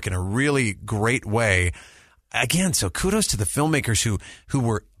them work in a really great way. Again, so kudos to the filmmakers who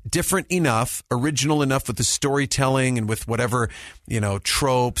were different enough, original enough with the storytelling and with whatever,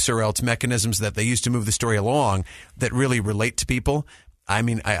 tropes or else mechanisms that they used to move the story along that really relate to people. I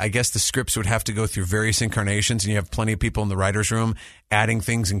mean, I guess the scripts would have to go through various incarnations, and you have plenty of people in the writer's room adding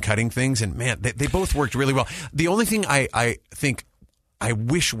things and cutting things. And man, they both worked really well. The only thing I think I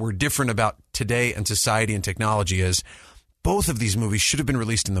wish were different about today and society and technology is both of these movies should have been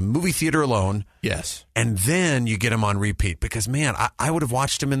released in the movie theater alone. Yes. And then you get them on repeat, because, man, I would have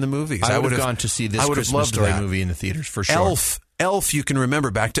watched them in the movies. I would have gone to see this Christmas Story movie in the theaters for sure. Elf, you can remember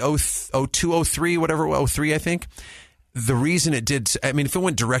back to 02, 03, whatever, 03, I think. The reason it did, I mean, if it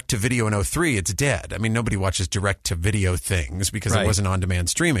went direct to video in 03, it's dead. I mean, nobody watches direct to video things because it wasn't on-demand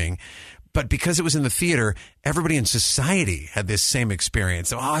streaming. But because it was in the theater, everybody in society had this same experience.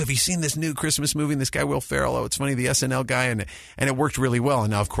 So, have you seen this new Christmas movie? And this guy, Will Ferrell, it's funny, the SNL guy, and it worked really well.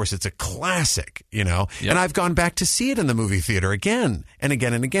 And now, of course, it's a classic, Yep. And I've gone back to see it in the movie theater again and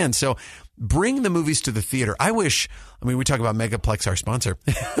again and again. So bring the movies to the theater. We talk about Megaplex, our sponsor.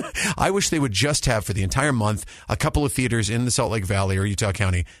 I wish they would just have, for the entire month, a couple of theaters in the Salt Lake Valley or Utah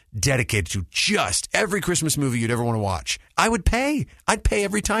County dedicated to just every Christmas movie you'd ever want to watch. I'd pay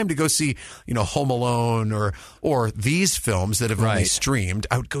every time to go see, Home Alone or these films that have only Right. streamed.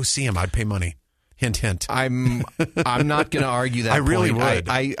 I would go see them. I'd pay money. Hint, hint. I'm not going to argue that. I really point. would.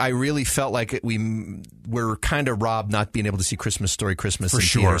 I really felt like we're kind of robbed not being able to see Christmas Story Christmas For in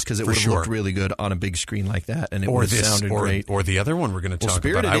sure, theaters because it for would have sure. looked really good on a big screen like that, and it Or would have this, sounded great. or the other one we're going to Well, talk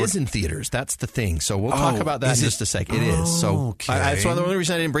Spirited about. is in theaters. That's the thing. So we'll talk about that is in it? just a sec. It is. So Okay. that's one of the only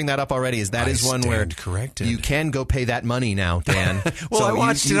reason I didn't bring that up already is that I is one where stand corrected. you can go pay that money now, Dan. Well, So I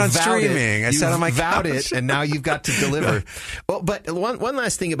watched it on vowed streaming. I You sat on my vowed couch. it, and now you've got to deliver. Well, but one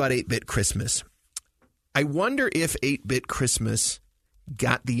last thing about 8-Bit Christmas. I wonder if 8-Bit Christmas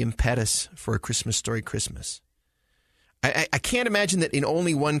got the impetus for A Christmas Story Christmas. I can't imagine that in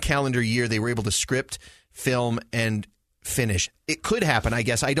only one calendar year they were able to script, film, and finish. It could happen, I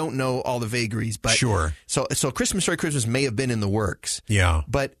guess. I don't know all the vagaries, but Sure. So Christmas Story Christmas may have been in the works. Yeah.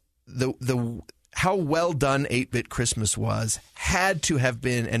 But the how well done 8-Bit Christmas was had to have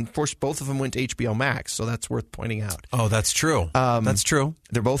been, and of course both of them went to HBO Max, so that's worth pointing out. Oh, that's true. That's true.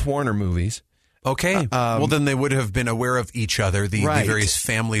 They're both Warner movies. Okay. Well, then they would have been aware of each other, the Right. various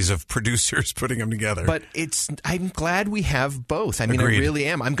families of producers putting them together. But I'm glad we have both. I mean, Agreed. I really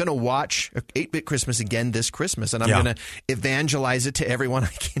am. I'm going to watch 8-Bit Christmas again this Christmas, and I'm Yeah. going to evangelize it to everyone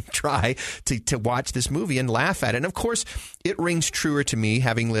I can try to watch this movie and laugh at it. And of course, it rings truer to me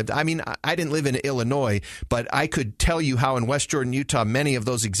having lived. I mean, I didn't live in Illinois, but I could tell you how in West Jordan, Utah, many of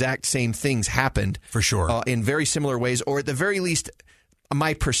those exact same things happened. For sure. In very similar ways, or at the very least,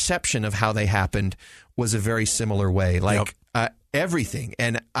 my perception of how they happened was a very similar way. Like everything.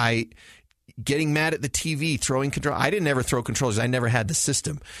 And getting mad at the TV, throwing control. I didn't ever throw controllers. I never had the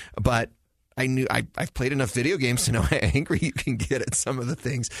system. But I knew I've played enough video games to know how angry you can get at some of the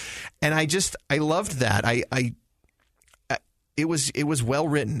things. And I loved that. It was well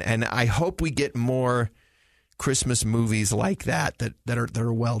written. And I hope we get more Christmas movies like that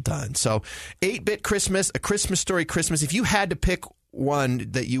are well done. So 8-Bit Christmas, A Christmas Story Christmas. If you had to pick one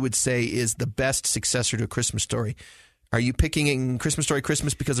that you would say is the best successor to A Christmas Story, are you picking Christmas Story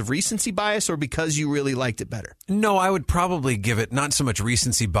Christmas because of recency bias or because you really liked it better? No, I would probably give it not so much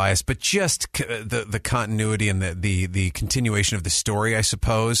recency bias, but just the continuity and the continuation of the story, I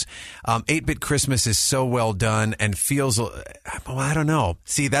suppose. 8-Bit Christmas is so well done and feels, I don't know.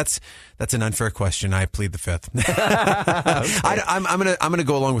 See, that's an unfair question. I plead the fifth. I'm gonna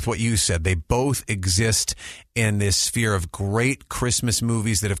go along with what you said. They both exist in this sphere of great Christmas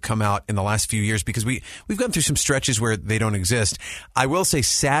movies that have come out in the last few years because we've gone through some stretches where they don't exist. I will say,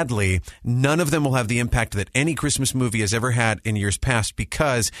 sadly, none of them will have the impact that any Christmas movie has ever had in years past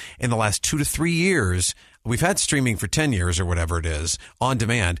because in the last 2 to 3 years, we've had streaming for 10 years or whatever it is on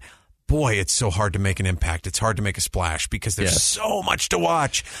demand. Boy, it's so hard to make an impact. It's hard to make a splash because there's so much to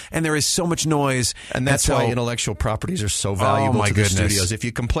watch and there is so much noise. And that's why intellectual properties are so valuable to the studios. If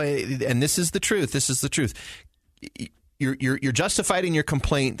you complain, and this is the truth, You're justified in your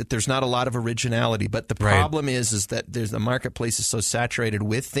complaint that there's not a lot of originality, but the problem is that the marketplace is so saturated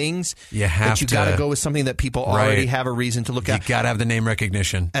with things that you got to go with something that people already have a reason to look at. You got to have the name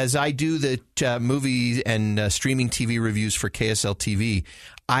recognition. As I do the movie and streaming TV reviews for KSL TV,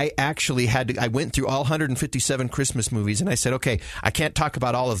 I actually I went through all 157 Christmas movies and I said, okay, I can't talk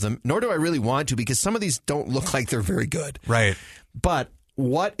about all of them, nor do I really want to because some of these don't look like they're very good. Right. But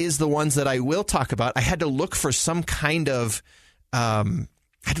what is the ones that I will talk about? I had to look for some kind of hook.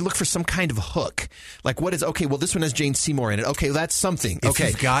 Like what is, okay, well, this one has Jane Seymour in it. Okay, that's something.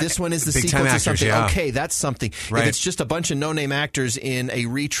 Okay, this one is the sequel to something. Yeah. Okay, that's something. Right. If it's just a bunch of no-name actors in a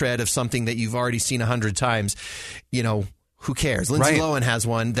retread of something that you've already seen 100 times, who cares? Lindsay Lohan has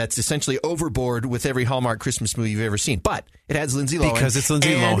one that's essentially overboard with every Hallmark Christmas movie you've ever seen. But it has Lindsay Lohan. Because it's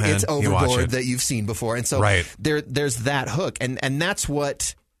Lindsay and Lohan. It's overboard that you've seen before. And so there's that hook. And that's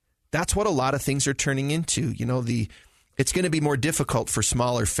what a lot of things are turning into. It's going to be more difficult for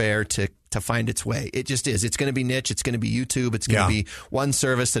smaller fare to find its way. It just is. It's going to be niche. It's going to be YouTube. It's going to be one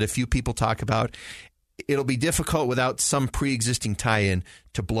service that a few people talk about. It'll be difficult without some pre-existing tie-in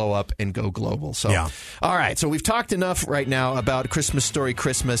to blow up and go global. So, all right. So we've talked enough right now about Christmas Story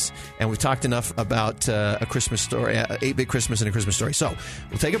Christmas, and we've talked enough about A Christmas Story, 8-Bit Christmas and A Christmas Story. So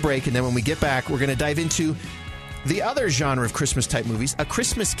we'll take a break, and then when we get back, we're going to dive into The other genre of Christmas-type movies, A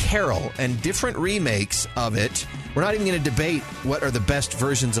Christmas Carol, and different remakes of it. We're not even going to debate what are the best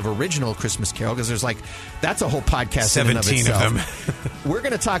versions of original Christmas Carol, because there's that's a whole podcast 17 in and of them. We're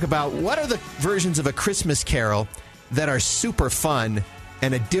going to talk about what are the versions of A Christmas Carol that are super fun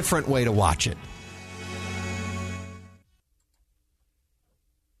and a different way to watch it.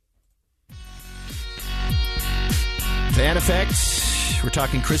 Fan Effect. We're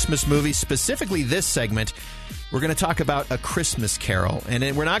talking Christmas movies. Specifically this segment, we're going to talk about A Christmas Carol.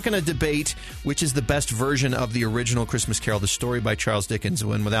 And we're not going to debate which is the best version of the original Christmas Carol, the story by Charles Dickens.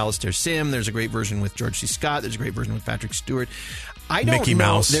 When with Alastair Sim, there's a great version with George C. Scott. There's a great version with Patrick Stewart. I don't Mickey know.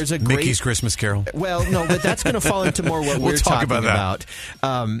 Mouse. There's a great Mickey's Christmas Carol. Well, no, but that's going to fall into more what we're talk talking about.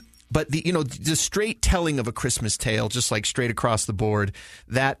 But the straight telling of a Christmas tale, just like straight across the board,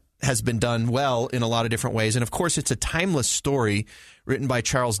 that has been done well in a lot of different ways. And of course, it's a timeless story written by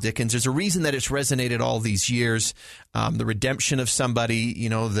Charles Dickens. There's a reason that it's resonated all these years. The redemption of somebody,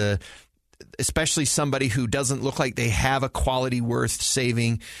 especially somebody who doesn't look like they have a quality worth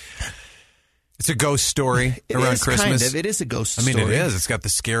saving. It's a ghost story around Christmas. It is a ghost story. I mean, it is. It's got the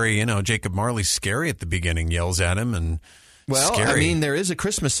scary, Jacob Marley's scary at the beginning, yells at him and well, scary. I mean, there is a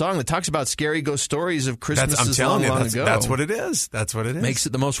Christmas song that talks about scary ghost stories of Christmases long ago. That's what it is. That's what it is. Makes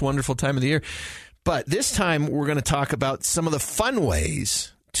it the most wonderful time of the year. But this time, we're going to talk about some of the fun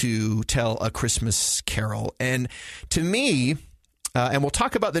ways to tell a Christmas carol. And to me, and we'll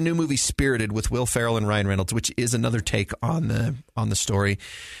talk about the new movie Spirited with Will Ferrell and Ryan Reynolds, which is another take on the story.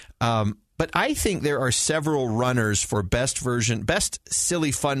 But I think there are several runners for best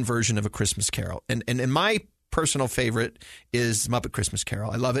silly fun version of A Christmas Carol. And my personal favorite is Muppet Christmas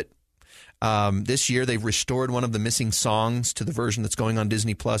Carol. I love it. This year they've restored one of the missing songs to the version that's going on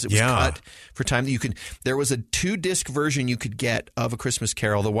Disney Plus. It was cut for time that there was a 2-disc version you could get of A Christmas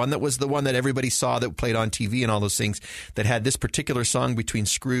Carol. The one that was the one that everybody saw that played on TV and all those things, that had this particular song between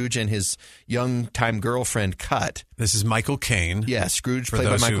Scrooge and his young time girlfriend cut. This is Michael Caine. Yeah, Scrooge played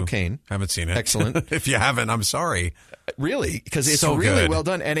by Michael Caine. Haven't seen it. Excellent. If you haven't, I'm sorry. Really, because it's so really good. well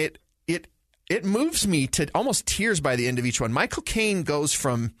done, and it moves me to almost tears by the end of each one. Michael Caine goes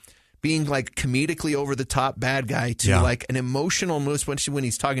from being like comedically over the top bad guy to like an emotional moose when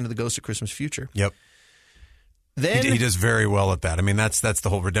he's talking to the ghost of Christmas Future. Yep. Then he does very well at that. I mean, that's the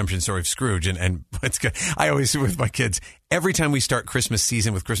whole redemption story of Scrooge, and it's good. I always with my kids, every time we start Christmas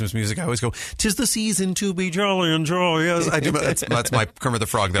season with Christmas music, I always go, "'Tis the season to be jolly and joyous." I do. That's my Kermit the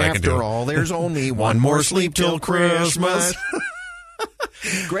Frog that I can do. After all, there's only one more sleep till Christmas.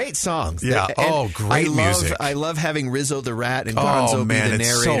 Great songs. Yeah. Great music. I love having Rizzo the Rat and Gonzo be the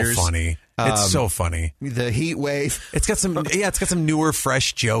narrators. It's so funny. It's so funny. The heat wave. It's got some newer,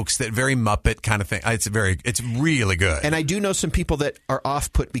 fresh jokes that very Muppet kind of thing. It's really good. And I do know some people that are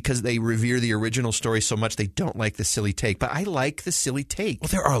off put because they revere the original story so much they don't like the silly take. But I like the silly take. Well,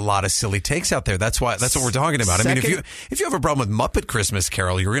 there are a lot of silly takes out there. That's what we're talking about. I mean, if you have a problem with Muppet Christmas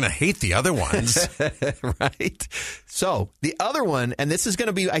Carol, you're going to hate the other ones, right? So the other one, and this is going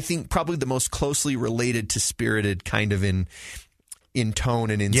to be, I think, probably the most closely related to Spirited, kind of in tone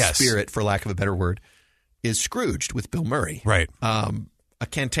and in spirit, for lack of a better word, is Scrooged with Bill Murray. Right. A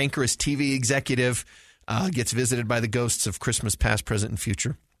cantankerous TV executive gets visited by the ghosts of Christmas past, present, and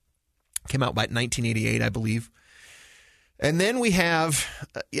future. Came out by 1988, I believe. And then we have,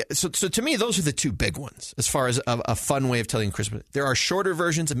 so to me, those are the two big ones as far as a fun way of telling Christmas. There are shorter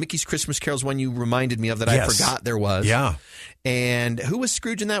versions of Mickey's Christmas Carol's one you reminded me of that I forgot there was. Yeah. And who was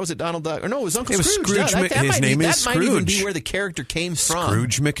Scrooge in that? Was it Donald Duck? Or no, it was Uncle Scrooge. His name is Scrooge. That might even be where the character came from.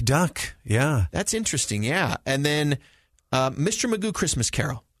 Scrooge McDuck. Yeah. That's interesting, yeah. And then Mr. Magoo Christmas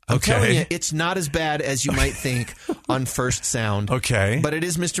Carol. I'm telling you, it's not as bad as you might think on first sound. Okay. But it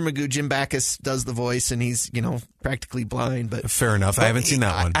is Mr. Magoo. Jim Backus does the voice, and he's, practically blind. But fair enough. I haven't seen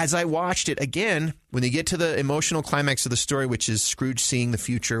that one. As I watched it, again, when they get to the emotional climax of the story, which is Scrooge seeing the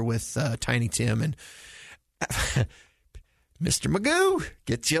future with Tiny Tim, and Mr. Magoo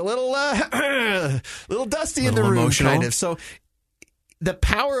gets you a little dusty in the room, emotional. kind of. So the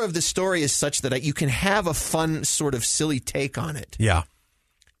power of the story is such that you can have a fun sort of silly take on it. Yeah.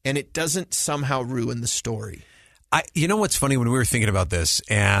 And it doesn't somehow ruin the story. You know what's funny, when we were thinking about this,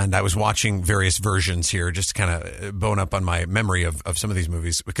 and I was watching various versions here, just to kind of bone up on my memory of some of these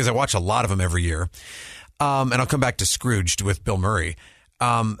movies, because I watch a lot of them every year. And I'll come back to Scrooged with Bill Murray.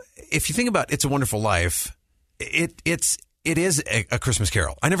 If you think about It's a Wonderful Life, it is a Christmas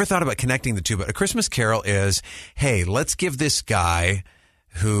Carol. I never thought about connecting the two, but A Christmas Carol is, hey, let's give this guy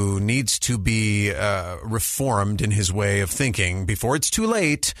who needs to be reformed in his way of thinking before it's too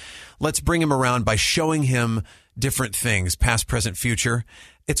late. Let's bring him around by showing him different things, past, present, future.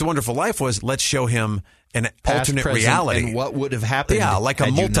 It's a Wonderful Life was, let's show him an Past, alternate present, reality. and what would have happened. Yeah, like a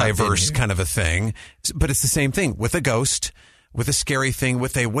had you not been multiverse here. kind of a thing. But it's the same thing with a ghost, with a scary thing,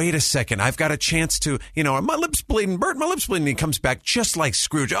 with a, wait a second, I've got a chance to, my lips bleeding, Bert, my lips bleeding. And he comes back just like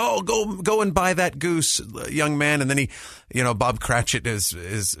Scrooge. Oh, go and buy that goose, young man. And then he, Bob Cratchit is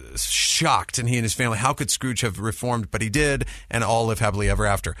shocked, and he and his family, how could Scrooge have reformed? But he did, and all live happily ever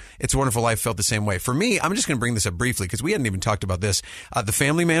after. It's a Wonderful Life felt the same way. For me, I'm just going to bring this up briefly because we hadn't even talked about this. The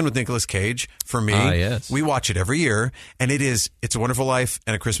Family Man with Nicolas Cage, for me, yes. we watch it every year, and It's a Wonderful Life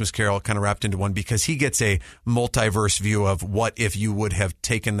and A Christmas Carol kind of wrapped into one because he gets a multiverse view of what if you would have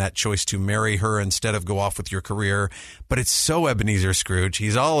taken that choice to marry her instead of go off with your career. But it's so Ebenezer Scrooge.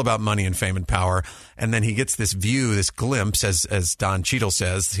 He's all about money and fame and power. And then he gets this view, this glimpse, as Don Cheadle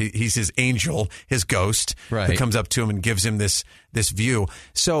says. He's his angel, his ghost, Right. who comes up to him and gives him this view.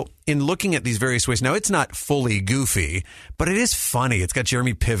 So in looking at these various ways, now it's not fully goofy, but it is funny. It's got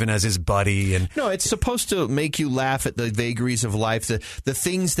Jeremy Piven as his buddy. And No, it's supposed to make you laugh at the vagaries of life, the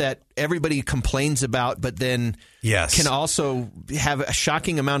things that everybody complains about, but then Yes. can also have a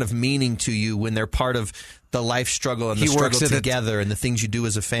shocking amount of meaning to you when they're part of the life struggle and the He works struggle at it- together and the things you do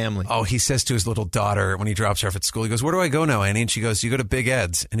as a family. Oh, he says to his little daughter when he drops her off at school, he goes, "Where do I go now, Annie?" And she goes, "You go to Big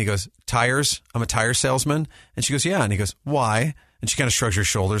Ed's." And he goes, "Tires? I'm a tire salesman." And she goes, "Yeah." And he goes, "Why?" And she kind of shrugs her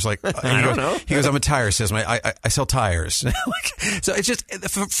shoulders like, I don't know. He goes, "I'm a tire salesman. I sell tires." So it's just,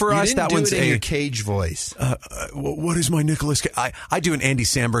 for You us, didn't that do one's it in your Cage voice. what is my Nicolas Cage? I do an Andy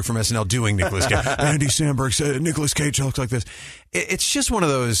Samberg from SNL doing Nicolas Cage. Andy Samberg said Nicolas Cage looks like this. It's just one of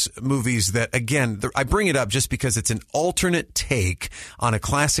those movies that, again, I bring it up just because it's an alternate take on a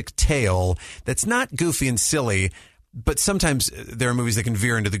classic tale that's not goofy and silly, but sometimes there are movies that can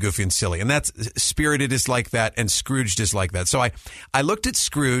veer into the goofy and silly. And that's Spirited is like that, and Scrooged is like that. So I looked at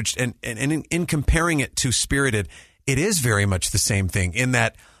Scrooged, and in comparing it to Spirited, it is very much the same thing in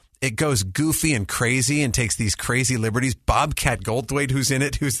that it goes goofy and crazy and takes these crazy liberties. Bobcat Goldthwait, who's in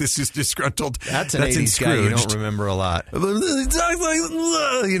it, who's this is disgruntled. That's an in 80s guy you don't Scrooged. remember a lot.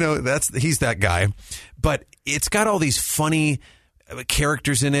 He's that guy. But it's got all these funny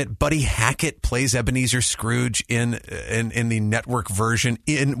characters in it. Buddy Hackett plays Ebenezer Scrooge in the network version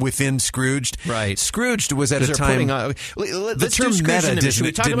within Scrooged. Right. Scrooged was at a They're time. Let's term do Scrooge meta in a minute. Should we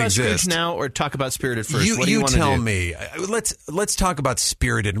didn't- talk didn't about exist. Scrooge now or talk about Spirited first? You What do you want to tell do? me. Let's talk about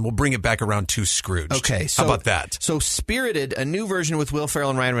Spirited, and we'll bring it back around to Scrooge. Okay, so how about that? So Spirited, a new version with Will Ferrell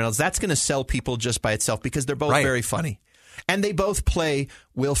and Ryan Reynolds, that's going to sell people just by itself because they're both Right. very funny. And they both play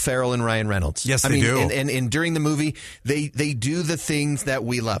Will Ferrell and Ryan Reynolds. Yes, I they mean, do. And during the movie, they do the things that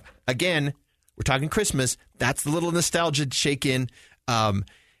we love. Again, we're talking Christmas. That's the little nostalgia shake in.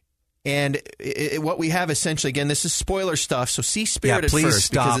 And what we have essentially, again, this is spoiler stuff. So see Spirited please first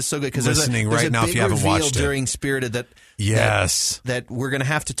stop because it's so good. Because listening there's right a now if big you haven't reveal watched it. during Spirited that Yes. that we're going to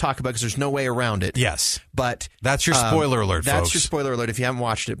have to talk about because there's no way around it. Yes. But That's your spoiler alert, That's folks. your spoiler alert if you haven't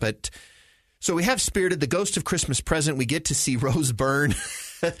watched it. But so we have Spirited, the Ghost of Christmas Present. We get to see Rose Byrne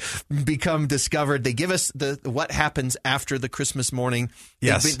become discovered. They give us the what happens after the Christmas morning.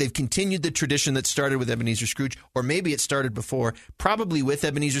 Yes. They've continued the tradition that started with Ebenezer Scrooge, or maybe it started before, probably with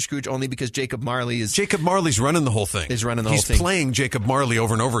Ebenezer Scrooge only because Jacob Marley's running the whole thing. He's thing. playing Jacob Marley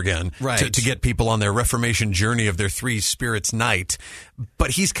over and over again Right. to get people on their Reformation journey of their Three Spirits night. But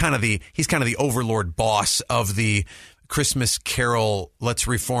he's kind of the overlord boss of the Christmas Carol, let's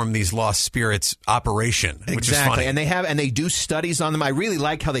reform these lost spirits operation, which is funny. And they do studies on them. I really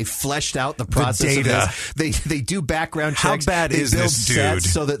like how they fleshed out the process data. of this. They do background How checks. bad They is build this dude?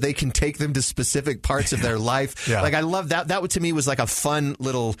 sets so that they can take them to specific parts of their life. Yeah. Like I love that. That to me was like a fun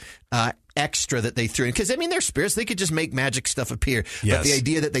little extra that they threw in. Because, I mean, they're spirits. They could just make magic stuff appear. Yes. But the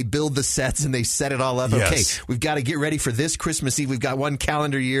idea that they build the sets and they set it all up. Yes. Okay, we've got to get ready for this Christmas Eve. We've got one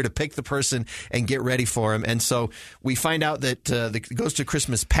calendar year to pick the person and get ready for him. And so we find out that the Ghost of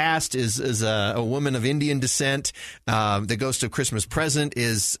Christmas Past is a woman of Indian descent. The Ghost of Christmas Present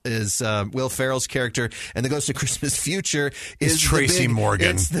is Will Ferrell's character. And the Ghost of Christmas Future is Tracy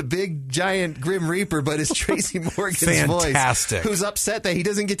Morgan. It's the big, giant Grim Reaper, but it's Tracy Morgan's voice. Fantastic. Who's upset that he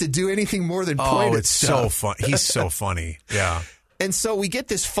doesn't get to do anything more than point Oh, at it's stuff. so fun. He's so funny. Yeah. And so we get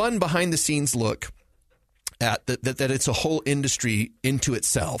this fun behind the scenes look at that it's a whole industry into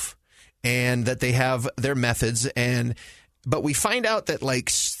itself, and that they have their methods. But we find out that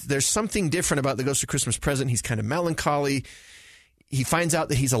there's something different about the Ghost of Christmas Present. He's kind of melancholy. He finds out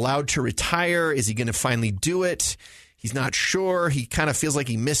that he's allowed to retire. Is he going to finally do it? He's not sure. He kind of feels like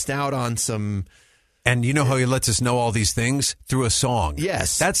he missed out on some And you know how he lets us know all these things? Through a song.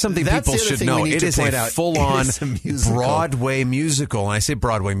 Yes. That's something That's people the other should thing know. we need It to is point a out. full-on It is a musical. Broadway musical. And I say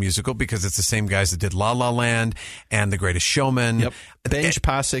Broadway musical because it's the same guys that did La La Land and The Greatest Showman. Yep. Benj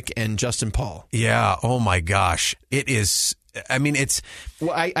Pasek and Justin Paul. Yeah. Oh, my gosh. It is... I mean, it's...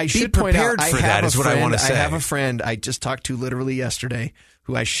 Well, I be should point out, prepared for that is what I want to say. I have a friend I just talked to literally yesterday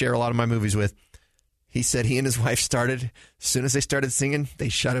who I share a lot of my movies with. He said he and his wife started, as soon as they started singing, they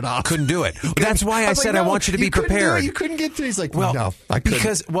shut it off. Couldn't do it. That's why I said I want you to be prepared. You couldn't get through. He's like, well, no, I couldn't.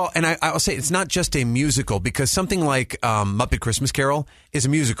 Because, well, and I'll say it's not just a musical, because something like Muppet Christmas Carol is a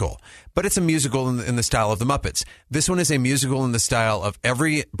musical, but it's a musical in the style of the Muppets. This one is a musical in the style of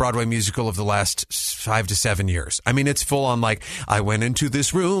every Broadway musical of the last 5 to 7 years. I mean, it's full on like, I went into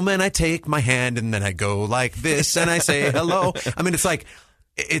this room and I take my hand and then I go like this and I say hello. I mean, it's like,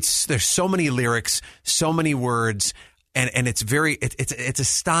 there's so many lyrics, so many words, and it's very it's a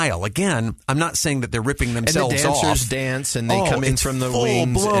style. Again, I'm not saying that they're ripping themselves off. And the dancers dance and they come in from the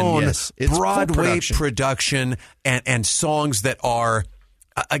wings. Full-blown yes, it's Broadway production and songs that are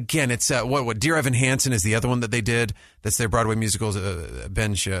again. It's what Dear Evan Hansen is the other one that they did. That's their Broadway musicals.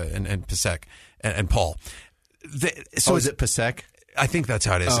 Benj and Pasek and Paul. So is it Pasek? I think that's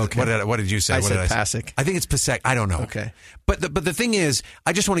how it is. Oh, okay. What did you say? I what said did I say? Pasek. I think it's Pasek. I don't know. Okay. But the thing is,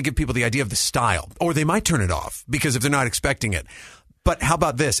 I just want to give people the idea of the style, or they might turn it off because if they're not expecting it. But how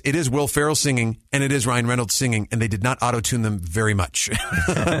about this? It is Will Ferrell singing, and it is Ryan Reynolds singing, and they did not auto-tune them very much.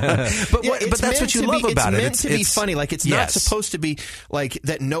 but that's what you love about it. It's meant to be funny. Like, it's not supposed to be like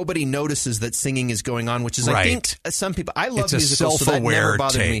that nobody notices that singing is going on, which is, I think, some people... I love musicals, so that never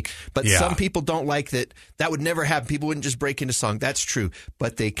bothered me. But some people don't like that. That would never happen. People wouldn't just break into song. That's true.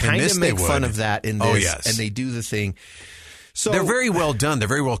 But they kind of make fun of that in this, and they do the thing... So they're very well done. They're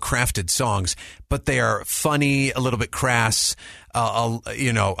very well crafted songs, but they are funny, a little bit crass. That's kind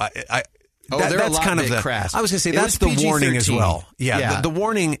of the crass. I was going to say that's the warning as well. Yeah. The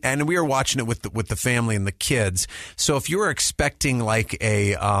warning, and we were watching it with the family and the kids. So if you were expecting like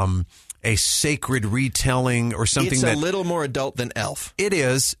a sacred retelling or something, it's a little more adult than Elf. It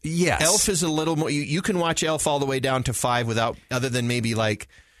is, yes. Elf is a little more. You can watch Elf all the way down to 5 without, other than maybe like.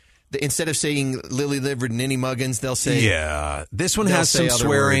 Instead of saying Lily Livered and Ninny Muggins, they'll say... Yeah. This one has some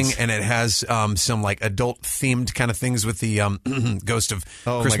swearing, and it has some like adult-themed kind of things with the Ghost of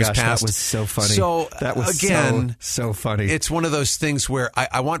Christmas Past. That was so funny. So, that was again, so funny. It's one of those things where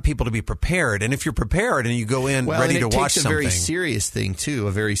I want people to be prepared, and if you're prepared and you go in ready to watch something... Well, it takes a very serious thing, too,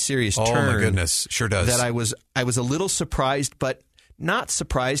 a very serious turn. Oh, my goodness. Sure does. That I was a little surprised, but... not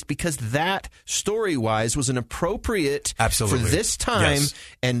surprised, because that story-wise was an appropriate for this time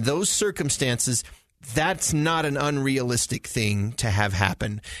and those circumstances. That's not an unrealistic thing to have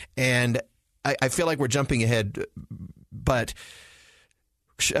happen. And I feel like we're jumping ahead, but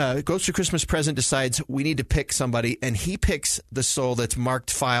Ghost of Christmas Present decides we need to pick somebody, and he picks the soul that's marked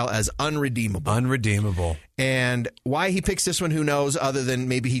file as unredeemable. Unredeemable. And why he picks this one, who knows, other than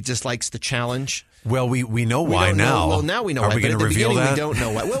maybe he just likes the challenge. Well, we know why now. Well, now we know why. Are we going to reveal that? We don't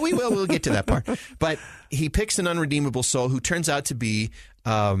know why. Well, we will. We'll get to that part. But he picks an unredeemable soul who turns out to be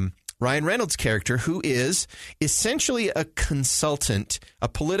Ryan Reynolds' character, who is essentially a consultant, a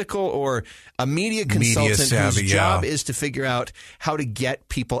political or a media consultant whose job is to figure out how to get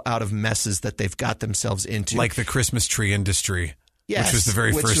people out of messes that they've got themselves into. Like the Christmas tree industry. Yes, which was the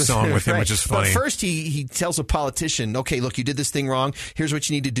very first song with him, which is funny. But first he tells a politician, okay, look, you did this thing wrong. Here's what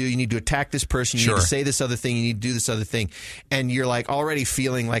you need to do. You need to attack this person. You need to say this other thing. You need to do this other thing. And you're like already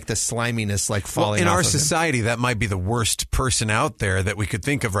feeling like the sliminess like falling off in our of society, him. That might be the worst person out there that we could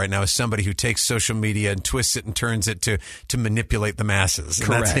think of right now is somebody who takes social media and twists it and turns it to manipulate the masses. And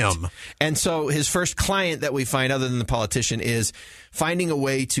Correct. That's him. And so his first client that we find, other than the politician, is finding a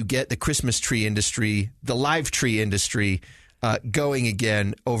way to get the Christmas tree industry, the live tree industry, going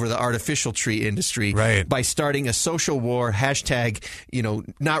again over the artificial tree industry by starting a social war, hashtag,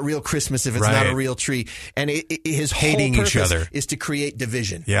 not real Christmas if it's not a real tree. And his hating whole each other purpose is to create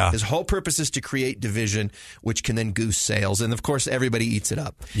division. Yeah. His whole purpose is to create division, which can then goose sales. And of course, everybody eats it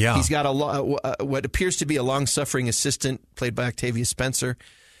up. Yeah. He's got what appears to be a long-suffering assistant played by Octavia Spencer.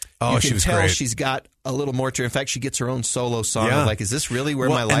 Oh, she was great. great. She's got a little more to her. In fact, she gets her own solo song of like, is this really where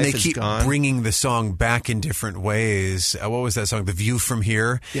my life and they has keep gone? Bringing the song back in different ways. What was that song? The View from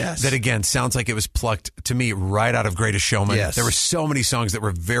Here? Yes. That, again, sounds like it was plucked, to me, right out of Greatest Showman. Yes. There were so many songs that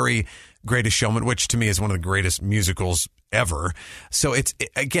were very Greatest Showman, which to me is one of the greatest musicals ever. So it's,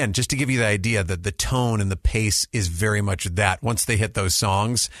 again, just to give you the idea that the tone and the pace is very much that. Once they hit those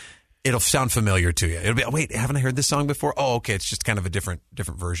songs, it'll sound familiar to you. It'll be, wait, haven't I heard this song before? Oh, okay, it's just kind of a different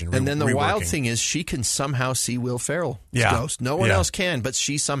version. And then the wild reworking. thing is she can somehow see Will Ferrell's Yeah. ghost. No one Yeah. else can, but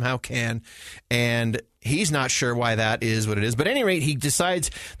she somehow can. And he's not sure why that is what it is. But at any rate, he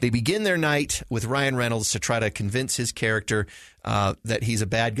decides they begin their night with Ryan Reynolds to try to convince his character that he's a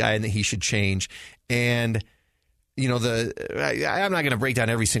bad guy and that he should change. And, you know, I'm not going to break down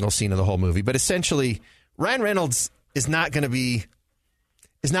every single scene of the whole movie, but essentially Ryan Reynolds is not going to be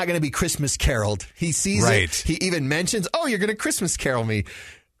Christmas caroled. He sees it. He even mentions, "Oh, you're going to Christmas carol me,"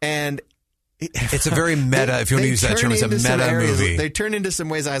 and it's a very meta. If you want to use that term, it's a meta movie. They turn into some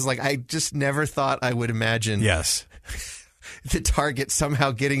ways I was like, I just never thought I would imagine. Yes. The target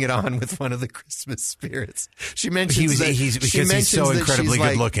somehow getting it on with one of the Christmas spirits. She mentions he's so incredibly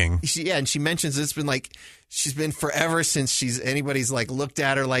good looking. And she mentions it's been like she's been forever since anybody's like looked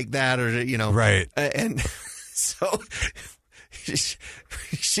at her like that, or you know, right? And so.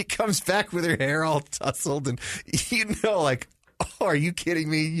 She comes back with her hair all tousled, and you know, like, oh, are you kidding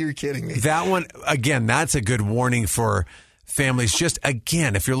me? You're kidding me. That one, again, that's a good warning for families. Just,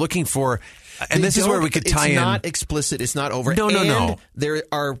 again, if you're looking for, and this is where we could tie in. It's not explicit. It's not over. No. There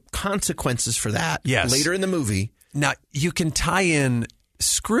are consequences for that Yes. later in the movie. Now, you can tie in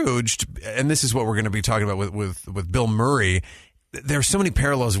Scrooged, and this is what we're going to be talking about with Bill Murray. There's so many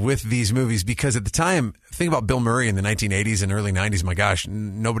parallels with these movies because at the time, think about Bill Murray in the 1980s and early 90s. My gosh,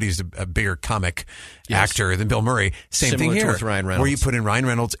 nobody's a bigger comic actor than Bill Murray. Same thing here, with Ryan Reynolds, where you put in Ryan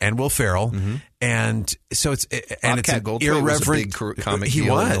Reynolds and Will Ferrell, and so it's an irreverent. Was a big comic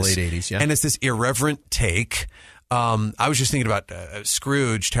deal in the late 80s, yeah. And it's this irreverent take. I was just thinking about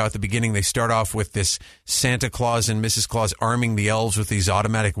Scrooged, how at the beginning they start off with this Santa Claus and Mrs. Claus arming the elves with these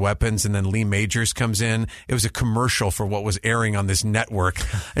automatic weapons, and then Lee Majors comes in. It was a commercial for what was airing on this network.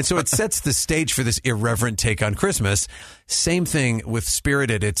 And so it sets the stage for this irreverent take on Christmas. Same thing with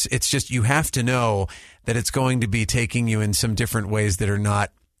Spirited. It's just you have to know that it's going to be taking you in some different ways that are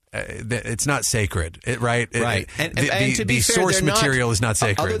not it's not sacred, right? Right. And to be the fair, source material is not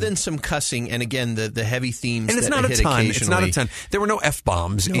sacred. Other than some cussing, and again, the heavy themes and it's that not hit a ton. occasionally. It's not a ton. There were no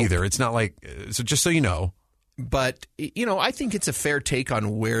F-bombs either. It's not like, so just so you know. But, you know, I think it's a fair take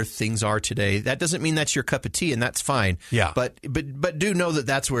on where things are today. That doesn't mean that's your cup of tea, and that's fine. Yeah. But do know that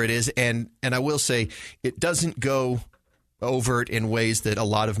that's where it is. And I will say, it doesn't go overt in ways that a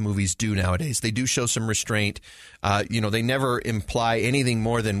lot of movies do nowadays. They do show some restraint. They never imply anything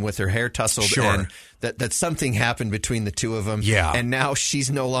more than with her hair tousled and that something happened between the two of them. Yeah. And now she's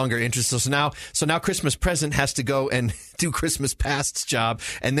no longer interested. So now Christmas Present has to go and do Christmas Past's job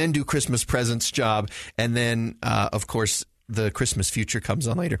and then do Christmas Present's job. And then, of course, the Christmas Future comes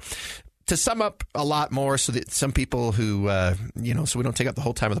on later. To sum up a lot more so that some people who, so we don't take up the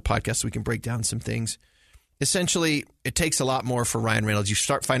whole time of the podcast so we can break down some things. Essentially, it takes a lot more for Ryan Reynolds. You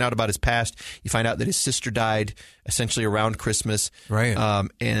find out about his past. You find out that his sister died essentially around Christmas. Right.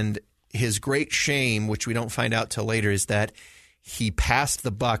 And his great shame, which we don't find out till later, is that he passed the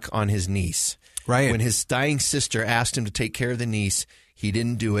buck on his niece. Right. When his dying sister asked him to take care of the niece, he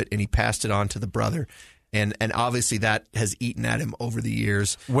didn't do it, and he passed it on to the brother. And obviously that has eaten at him over the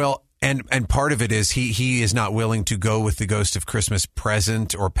years. Well, and part of it is he is not willing to go with the Ghost of Christmas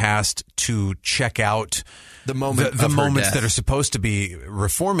Present or Past to check out the moments that are supposed to be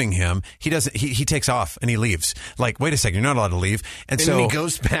reforming him. He doesn't. He takes off and he leaves. Like, wait a second, you're not allowed to leave. And so then he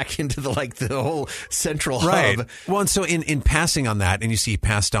goes back into the whole central right. hub. Well, and so in passing on that, and you see he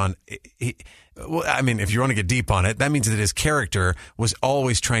passed on. Well, I mean, if you want to get deep on it, that means that his character was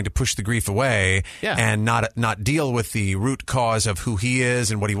always trying to push the grief away and not deal with the root cause of who he is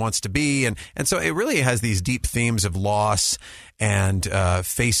and what he wants to be. And so it really has these deep themes of loss and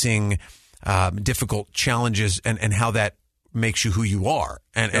facing difficult challenges and how that makes you who you are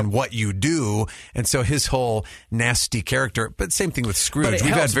and what you do. And so his whole nasty character, but same thing with Scrooge. But it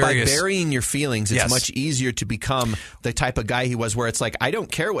We've helps had various by burying your feelings. It's Yes. much easier to become the type of guy he was, where it's like, I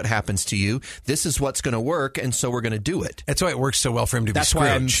don't care what happens to you. This is what's going to work, and so we're going to do it. That's why it works so well for him to be Scrooge.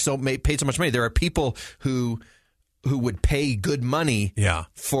 That's why I'm paid so much money. There are people who would pay good money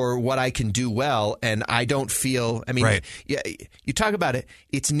for what I can do well, and I don't feel. I mean, Right. yeah, you talk about it.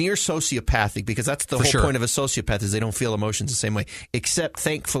 It's near sociopathic, because that's the whole point of a sociopath, is they don't feel emotions the same way. Except,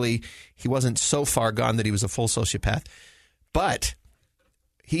 thankfully, he wasn't so far gone that he was a full sociopath. But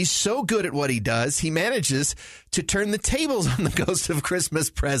he's so good at what he does, he manages to turn the tables on the Ghost of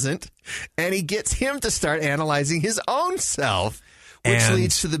Christmas Present, and he gets him to start analyzing his own self. Which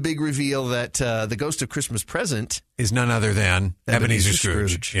leads to the big reveal that the Ghost of Christmas Present is none other than Ebenezer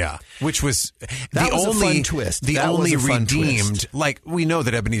Scrooge. Yeah, which was that the was only a fun twist. The that only was a fun redeemed. twist. Like, we know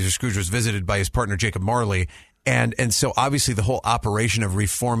that Ebenezer Scrooge was visited by his partner Jacob Marley, And so obviously the whole operation of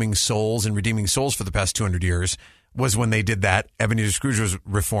reforming souls and redeeming souls for the past 200 years was when they did that. Ebenezer Scrooge was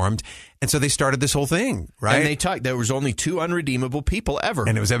reformed. And so they started this whole thing, right? And they talked, there was only two unredeemable people ever.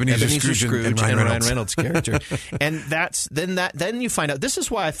 And it was Ebenezer Scrooge and Ryan Reynolds' character. And then you find out, this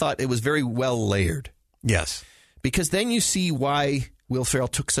is why I thought it was very well layered. Yes. Because then you see why Will Ferrell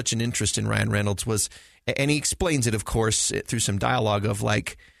took such an interest in Ryan Reynolds and he explains it, of course, through some dialogue of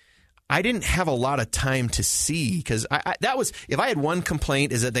like, I didn't have a lot of time to see, because that was, if I had one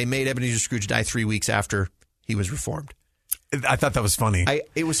complaint, is that they made Ebenezer Scrooge die 3 weeks after he was reformed. I thought that was funny.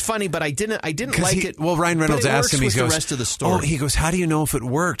 It was funny, but I didn't like it. Well, Ryan Reynolds asked him, he goes, the rest of the story. He goes, how do you know if it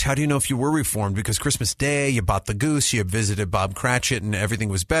worked? How do you know if you were reformed? Because Christmas Day, you bought the goose, you visited Bob Cratchit, and everything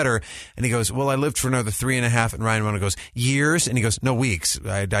was better. And he goes, well, I lived for another 3.5. And Ryan Reynolds goes, years? And he goes, no, weeks.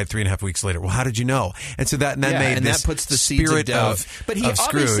 I died 3.5 weeks later. Well, how did you know? And so that made this that puts the seeds spirit of doubt. But he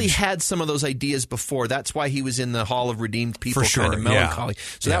obviously Scrooge. had some of those ideas before. That's why he was in the Hall of Redeemed People, for sure. kind of melancholy. Yeah.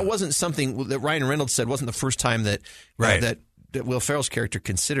 So that wasn't something that Ryan Reynolds said wasn't the first time that that Will Ferrell's character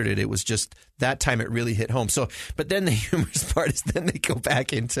considered it. It was just that time it really hit home. So, but then the humorous part is then they go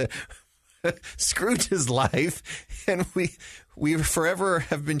back into Scrooge's life, and we forever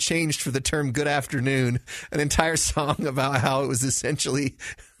have been changed for the term "Good Afternoon." An entire song about how it was essentially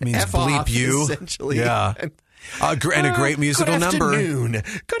means F bleep off, you. Essentially, yeah. And a great musical number.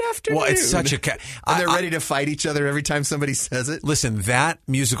 Good afternoon. Well, it's such a... and they're ready to fight each other every time somebody says it. Listen, that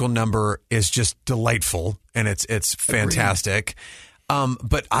musical number is just delightful, and it's fantastic.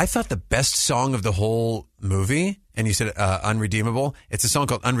 But I thought the best song of the whole movie, and you said Unredeemable, it's a song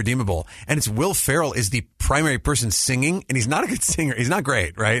called Unredeemable, and it's Will Ferrell is the primary person singing, and he's not a good singer. He's not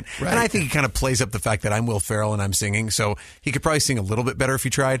great, right? And I think he kind of plays up the fact that I'm Will Ferrell and I'm singing, so he could probably sing a little bit better if he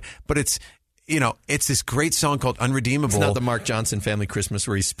tried, but it's this great song called Unredeemable. It's not the Mark Johnson Family Christmas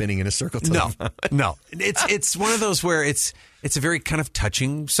where he's spinning in a circle. No. It's one of those where it's a very kind of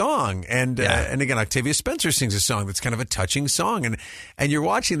touching song. And again, Octavia Spencer sings a song that's kind of a touching song. And you're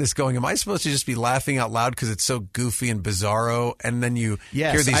watching this going, am I supposed to just be laughing out loud because it's so goofy and bizarro? And then you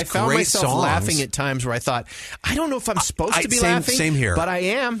hear these great songs. I found myself laughing at times where I thought, I don't know if I'm supposed to be laughing. Same here. But I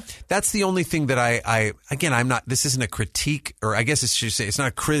am. That's the only thing that I'm not, this isn't a critique, or I guess it's not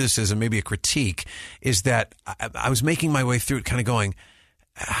a criticism, maybe a critique, is that I was making my way through it kind of going,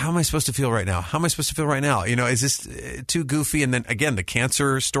 how am I supposed to feel right now? How am I supposed to feel right now? Is this too goofy? And then again, the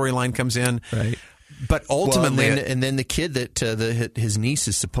cancer storyline comes in. Right. But ultimately, and then the kid that his niece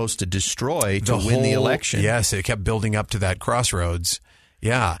is supposed to destroy to win the election. Yes, it kept building up to that crossroads.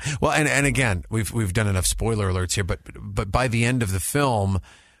 Yeah. Well, and again, we've done enough spoiler alerts here, but by the end of the film,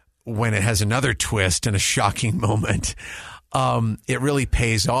 when it has another twist and a shocking moment, it really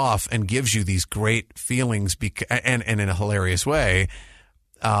pays off and gives you these great feelings and in a hilarious way.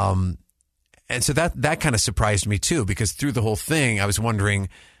 And so that kind of surprised me too, because through the whole thing, I was wondering,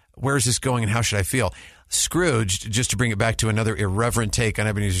 where is this going and how should I feel? Scrooge, just to bring it back to another irreverent take on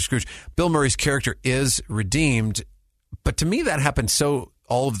Ebenezer Scrooge, Bill Murray's character is redeemed, but to me that happened so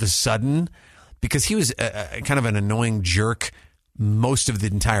all of the sudden because he was kind of an annoying jerk most of the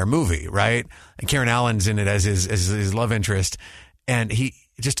entire movie, right? And Karen Allen's in it as his love interest, and she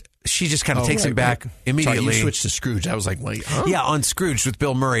just kind of takes him back immediately. Sorry, you switched to Scrooge. I was like, wait, huh? Yeah, on Scrooge with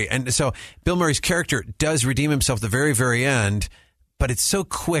Bill Murray. And so Bill Murray's character does redeem himself at the very, very end, but it's so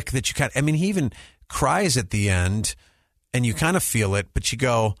quick that he even cries at the end, and you kind of feel it, but you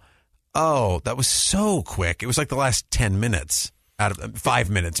go, oh, that was so quick. It was like the last 10 minutes. Out of 5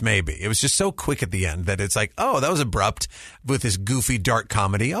 minutes, maybe. It was just so quick at the end that it's like, oh, that was abrupt with this goofy, dark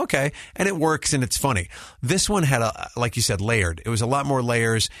comedy. Okay. And it works and it's funny. This one had, like you said, layered. It was a lot more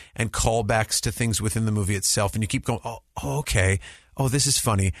layers and callbacks to things within the movie itself. And you keep going, oh, okay. Oh, this is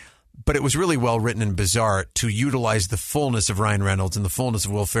funny. But it was really well written and bizarre to utilize the fullness of Ryan Reynolds and the fullness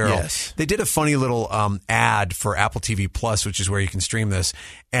of Will Ferrell. Yes. They did a funny little ad for Apple TV Plus, which is where you can stream this.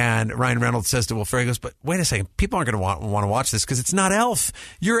 And Ryan Reynolds says to Will Ferrell, he goes, but wait a second, people aren't going to want to watch this because it's not Elf.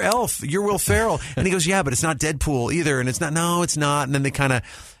 You're Elf. You're Will Ferrell. And he goes, yeah, but it's not Deadpool either. And it's not, no, it's not. And then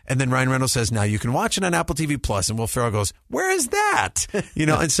and then Ryan Reynolds says, now you can watch it on Apple TV Plus. And Will Ferrell goes, where is that?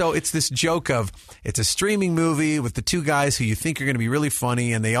 And so it's this joke of it's a streaming movie with the two guys who you think are going to be really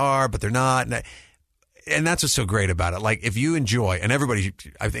funny, and they are, but they're not. And that's what's so great about it. Like, if you enjoy, and everybody,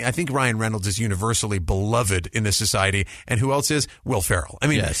 I think Ryan Reynolds is universally beloved in this society. And who else is? Will Ferrell. I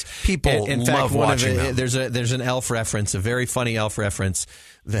mean, yes. People in love fact, watching them. There's an Elf reference, a very funny Elf reference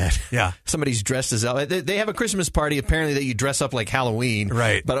that Yeah. somebody's dressed as Elf. They have a Christmas party, apparently, that you dress up like Halloween,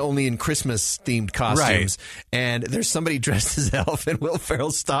 Right. but only in Christmas-themed costumes. And there's somebody dressed as Elf, and Will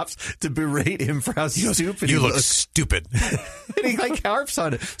Ferrell stops to berate him for how stupid he You look looks. stupid. And he like harps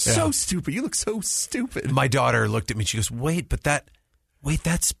on it. So stupid. You look so stupid. My daughter looked at me and she goes, wait,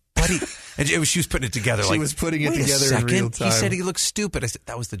 that's Buddy. And she was putting it together. She was putting it "Wait a together in second. real time. He said he looked stupid. I said,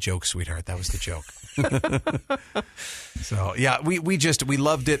 that was the joke, sweetheart. That was the joke. So, yeah, we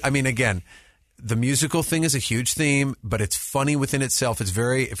loved it. I mean, again, the musical thing is a huge theme, but it's funny within itself. It's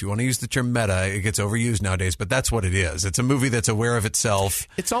very, if you want to use the term meta, it gets overused nowadays, but that's what it is. It's a movie that's aware of itself.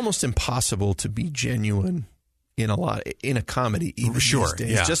 It's almost impossible to be genuine in a comedy, even these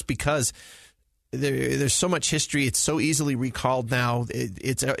days, yeah. just because there's so much history. It's so easily recalled now.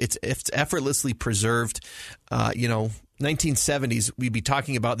 It's effortlessly preserved. 1970s, we'd be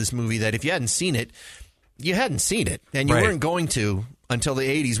talking about this movie that if you hadn't seen it, you hadn't seen it, and you Right. weren't going to until the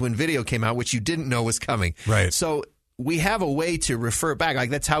 80s when video came out, which you didn't know was coming. Right. So we have a way to refer back. Like,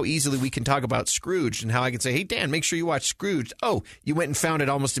 that's how easily we can talk about Scrooge, and how I can say, hey, Dan, make sure you watch Scrooge. Oh, you went and found it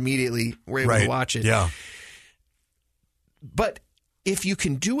almost immediately. We're able to watch it. Yeah. But if you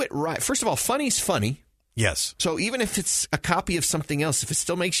can do it right, first of all, funny's funny. Yes. So even if it's a copy of something else, if it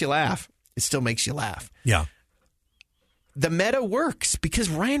still makes you laugh, it still makes you laugh. Yeah. The meta works because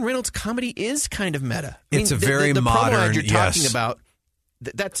Ryan Reynolds' comedy is kind of meta. It's a very the modern, promo ad you're talking yes. about.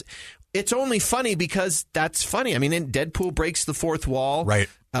 It's only funny because that's funny. I mean, Deadpool breaks the fourth wall. Right.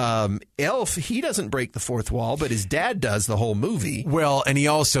 Elf, he doesn't break the fourth wall, but his dad does the whole movie. Well, and he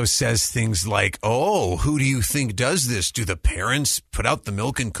also says things like, oh, who do you think does this? Do the parents put out the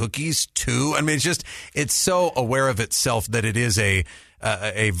milk and cookies too? I mean, it's so aware of itself that it is a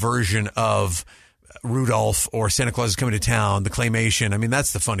version of Rudolph or Santa Claus is Coming to Town, the claymation. I mean,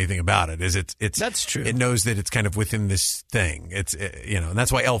 that's the funny thing about it, is it's That's true. It knows that it's kind of within this thing. And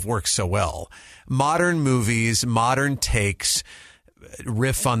that's why Elf works so well. Modern movies, modern takes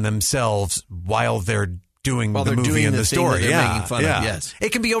riff on themselves while they're doing the movie and the story. Making fun of, yes.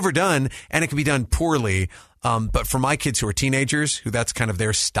 It can be overdone and it can be done poorly. But for my kids who are teenagers, who that's kind of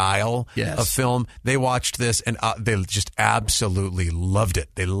their style of film, they watched this and they just absolutely loved it.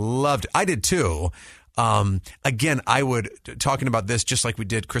 They loved it. I did too. Again, talking about this just like we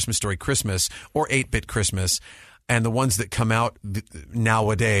did Christmas Story Christmas or 8-Bit Christmas, and the ones that come out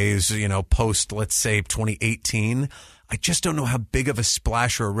nowadays, post, let's say, 2018, I just don't know how big of a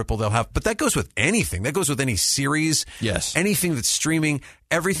splash or a ripple they'll have. But that goes with anything. That goes with any series. Yes. Anything that's streaming.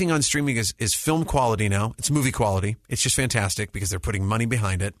 Everything on streaming is film quality now. It's movie quality. It's just fantastic because they're putting money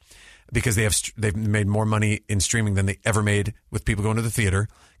behind it. Because they've made more money in streaming than they ever made with people going to the theater.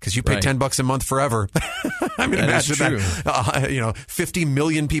 Because you pay Right. $10 a month forever. I mean, That is imagine true. that. 50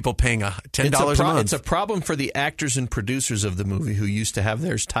 million people paying $10 a month. It's a problem for the actors and producers of the movie who used to have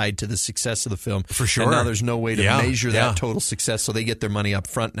theirs tied to the success of the film. For sure. And now there's no way to Yeah, measure yeah. that total success, so they get their money up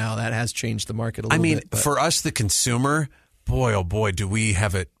front now. That has changed the market a little bit. but for us, the consumer, boy, oh boy, do we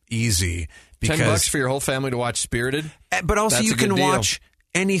have it easy. Because, $10 for your whole family to watch Spirited? But also That's you a good can deal. watch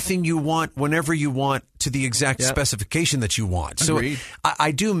anything you want, whenever you want, to the exact Yep. specification that you want. So Agreed.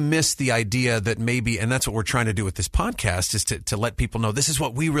 I do miss the idea that maybe, and that's what we're trying to do with this podcast, is to let people know this is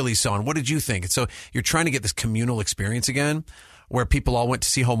what we really saw and what did you think? And so you're trying to get this communal experience again, where people all went to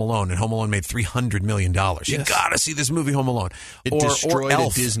see Home Alone, and Home Alone made $300 million. You Yes. got to see this movie, Home Alone. It or destroyed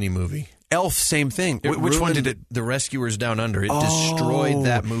Elf. a Disney movie. Elf, same thing. Which one did it? The Rescuers Down Under. It destroyed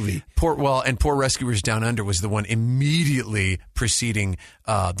that movie. Poor Rescuers Down Under was the one immediately preceding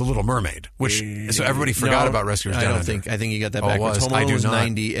The Little Mermaid, which so everybody forgot about Rescuers Down Under. I think you got that Oh, it backwards. was. Home I Alone do was not.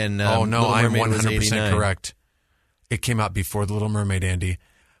 90 and oh no, Little I'm Mermaid was 100% 89. correct. It came out before The Little Mermaid, Andy.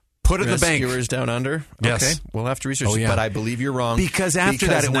 Put it in the bank. Rescuers Down Under? Yes. Okay, we'll have to research Oh, it, yeah. but I believe you're wrong. Because after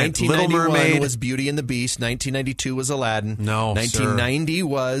that, it went 1991 Little Mermaid. was Beauty and the Beast, 1992 was Aladdin. No, 1990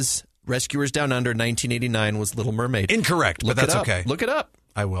 was Rescuers Down Under, 1989 was Little Mermaid. Incorrect, Look but that's it up. okay. Look it up.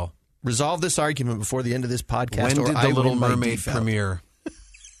 I will. Resolve this argument before the end of this podcast. When or did I The Little win my Mermaid default. premiere?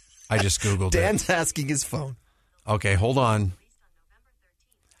 I just Googled it. Dan's asking his phone. Okay, hold on.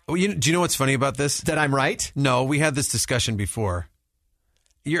 Oh, do you know what's funny about this? That I'm right? No, we had this discussion before.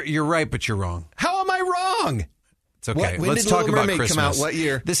 You're right, but you're wrong. How am I wrong? It's okay. When Let's did talk Little about Mermaid Christmas. come out? What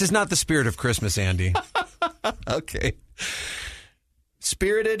year? This is not the spirit of Christmas, Andy. Okay.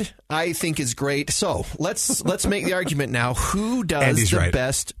 Spirited, I think, is great. So let's make the argument now. Who does Andy's the right.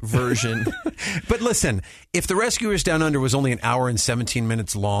 best version? But listen, if The Rescuers Down Under was only an hour and 17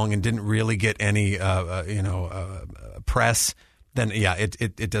 minutes long and didn't really get any, press, then yeah,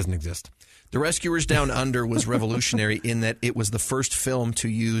 it doesn't exist. The Rescuers Down Under was revolutionary in that it was the first film to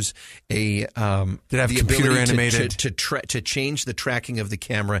use a Did it have the computer ability animated to change the tracking of the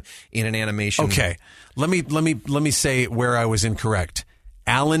camera in an animation. Okay, let me say where I was incorrect.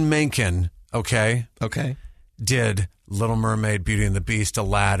 Alan Menken, okay, did Little Mermaid, Beauty and the Beast,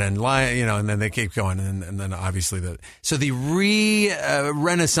 Aladdin, and then they keep going, and then obviously the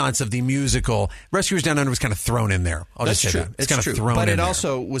renaissance of the musical Rescuers Down Under was kind of thrown in there. I'll That's just say true. that It's kind of true. thrown But in it there.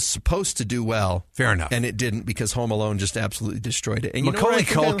 also was supposed to do well. Fair enough. And it didn't because Home Alone just absolutely destroyed it. And you know Macaulay what I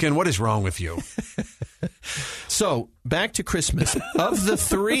think Culkin, what is wrong with you? So back to Christmas. Of the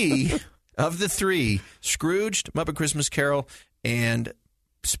three, Scrooged, Muppet Christmas Carol, and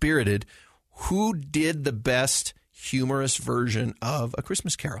Spirited, who did the best humorous version of A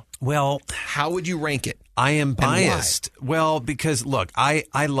Christmas Carol? Well, How would you rank it? I am why? biased. Well, because look, I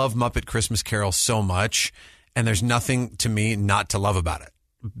love Muppet Christmas Carol so much, and there's nothing to me not to love about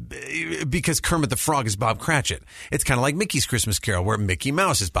it. Because Kermit the Frog is Bob Cratchit. It's kind of like Mickey's Christmas Carol, where Mickey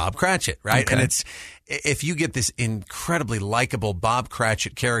Mouse is Bob Cratchit, right? Okay. And if you get this incredibly likable Bob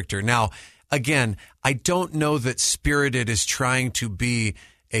Cratchit character. Now, again, I don't know that Spirited is trying to be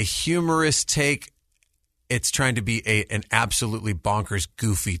a humorous take. It's trying to be an absolutely bonkers,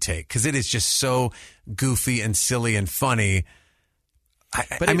 goofy take, because it is just so goofy and silly and funny.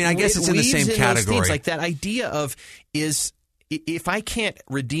 I guess it's in the same category. Things, like that idea of if I can't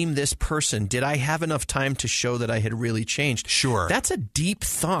redeem this person, did I have enough time to show that I had really changed? Sure. That's a deep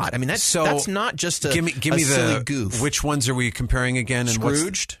thought. I mean, that's not just a give me silly the goof. Which ones are we comparing again? And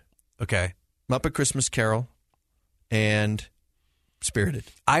Scrooged, okay, Muppet Christmas Carol, and Spirited.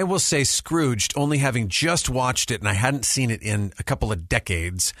 I will say Scrooged, only having just watched it and I hadn't seen it in a couple of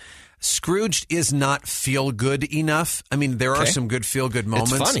decades. Scrooged is not feel-good enough. I mean, there are some good feel-good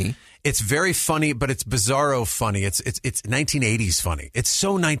moments. It's funny. It's very funny, but it's bizarro funny. It's 1980s funny. It's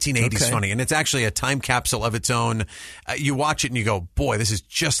so 1980s funny, and it's actually a time capsule of its own. You watch it and you go, boy, this is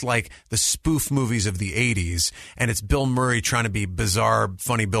just like the spoof movies of the 80s, and it's Bill Murray trying to be bizarre,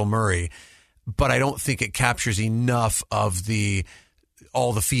 funny Bill Murray. But I don't think it captures enough of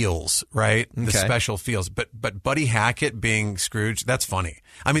all the feels, right? The special feels. But Buddy Hackett being Scrooge, that's funny.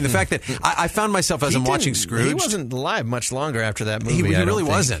 I mean, the fact that I found myself as I'm watching Scrooge. He wasn't alive much longer after that movie. He I don't really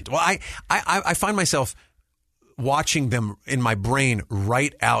think. wasn't. Well, I find myself watching them in my brain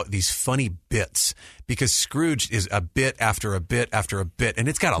write out these funny bits, because Scrooge is a bit after a bit after a bit, and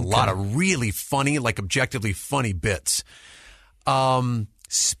it's got a lot of really funny, like objectively funny bits.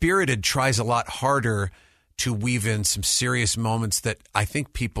 Spirited tries a lot harder to weave in some serious moments that I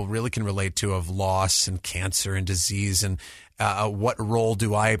think people really can relate to, of loss and cancer and disease, and what role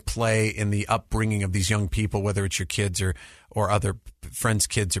do I play in the upbringing of these young people, whether it's your kids or other friends'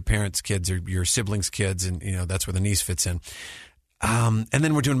 kids or parents' kids or your siblings' kids, and that's where the niece fits in. And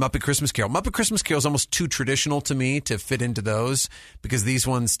then we're doing Muppet Christmas Carol. Muppet Christmas Carol is almost too traditional to me to fit into those, because these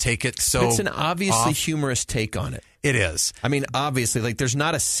ones take it so It's an obviously off. humorous take on it. It is. I mean, obviously, like there's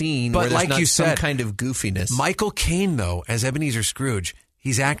not a scene But where there's like not you some said, kind of goofiness. Michael Caine, though, as Ebenezer Scrooge,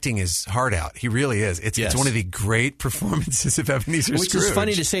 he's acting his heart out. He really is. It's one of the great performances of Ebenezer Scrooge. Which is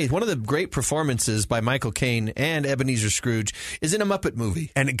funny to say. One of the great performances by Michael Caine and Ebenezer Scrooge is in a Muppet movie.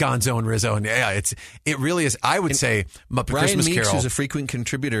 And Gonzo and Rizzo. And it really is. I would say Muppet Brian Christmas Meeks, Carol. who's a frequent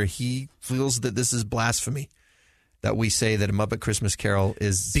contributor, he feels that this is blasphemy. That we say that a Muppet Christmas Carol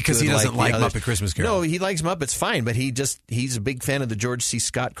is because he good doesn't like the others. Muppet Christmas Carol. No, he likes Muppets fine, but he's a big fan of the George C.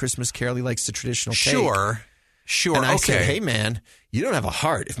 Scott Christmas Carol. He likes the traditional take. Sure. And I okay. said, hey man, you don't have a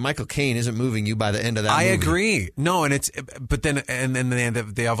heart if Michael Caine isn't moving you by the end of that movie. I agree. No, but then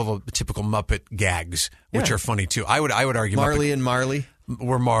they have all the typical Muppet gags, which are funny too. I would argue Marley and Marley.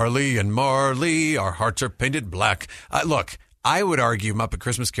 We're Marley and Marley, our hearts are painted black. Look, I would argue Muppet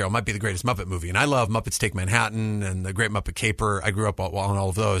Christmas Carol might be the greatest Muppet movie, and I love Muppets Take Manhattan and The Great Muppet Caper. I grew up on all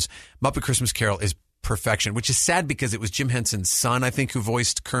of those. Muppet Christmas Carol is perfection, which is sad because it was Jim Henson's son, I think, who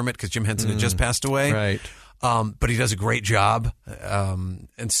voiced Kermit, because Jim Henson had just passed away. Right. But he does a great job.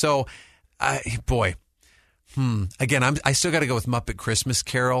 And so, again, I still got to go with Muppet Christmas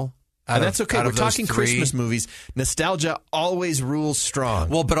Carol. And that's okay. We're talking Christmas movies. Nostalgia always rules strong.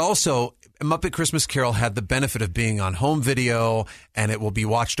 Well, but also Muppet Christmas Carol had the benefit of being on home video, and it will be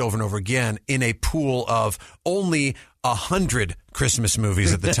watched over and over again in a pool of only 100 Christmas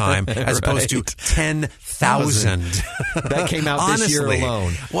movies at the time, as opposed to 10,000 that came out this year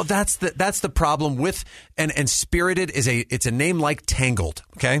alone. Well, that's the problem with and Spirited it's a name like Tangled.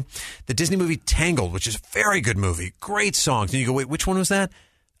 Okay, the Disney movie Tangled, which is a very good movie, great songs, and you go, wait, which one was that?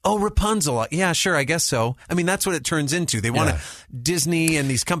 Oh, Rapunzel. Yeah, sure, I guess so. I mean, that's what it turns into. They want Disney and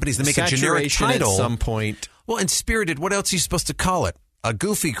these companies to make a generic title at some point. Well, and Spirited, what else are you supposed to call it? a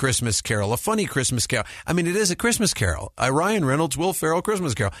goofy Christmas Carol, a funny Christmas Carol. I mean, it is a Christmas Carol. A Ryan Reynolds, Will Ferrell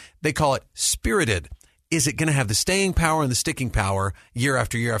Christmas Carol. They call it Spirited. Is it going to have the staying power and the sticking power year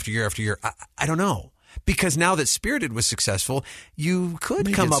after year after year after year? I don't know. Because now that Spirited was successful, you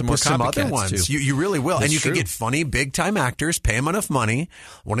could come up with some other ones. You really will. That's and you true. can get funny, big-time actors, pay them enough money.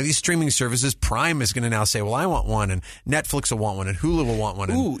 One of these streaming services, Prime, is going to now say, well, I want one, and Netflix will want one, and Hulu will want one.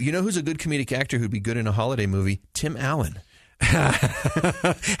 Ooh, you know who's a good comedic actor who'd be good in a holiday movie? Tim Allen.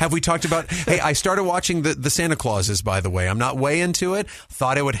 Have we talked about... Hey, I started watching the Santa Clauses, by the way. I'm not way into it.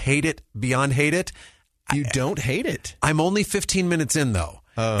 Thought I would hate it beyond hate it. You don't hate it. I'm only 15 minutes in, though.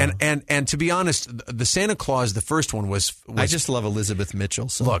 And to be honest, the Santa Claus, the first one was I just love Elizabeth Mitchell.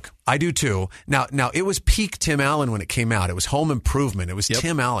 So. Look, I do too. Now it was peak Tim Allen when it came out. It was Home Improvement. It was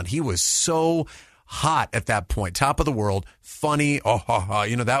Tim Allen. He was so hot at that point, top of the world, funny.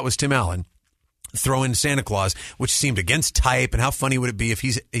 That was Tim Allen. Throw in Santa Claus, which seemed against type, and how funny would it be if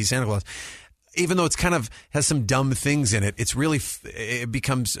he's Santa Claus? Even though it's kind of has some dumb things in it, it's really it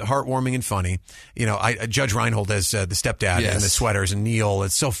becomes heartwarming and funny. You know, Judge Reinhold as the stepdad and the sweaters, and Neil.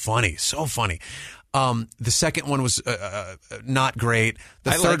 It's so funny, so funny. The second one was not great.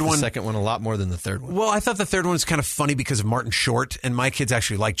 The third one, the second one a lot more than the third one. Well, I thought the third one was kind of funny because of Martin Short, and my kids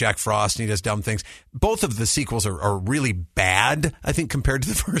actually like Jack Frost, and he does dumb things. Both of the sequels are really bad, I think, compared to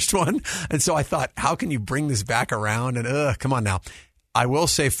the first one. And so I thought, how can you bring this back around? And come on now. I will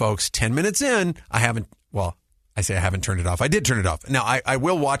say, folks, 10 minutes in, I haven't turned it off. I did turn it off. Now, I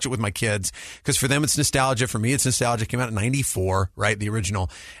will watch it with my kids because for them it's nostalgia. For me, it's nostalgia. It came out in 94, right? The original.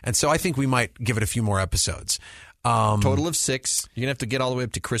 And so I think we might give it a few more episodes. Total of 6. You're going to have to get all the way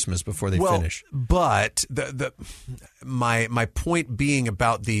up to Christmas before they finish. But my point being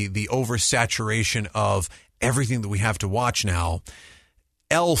about the oversaturation of everything that we have to watch now,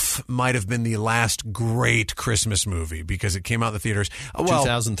 Elf might have been the last great Christmas movie because it came out in the theaters.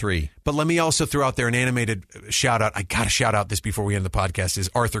 2003. But let me also throw out there an animated shout out. I got to shout out this before we end the podcast is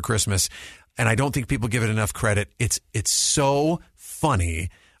Arthur Christmas. And I don't think people give it enough credit. It's so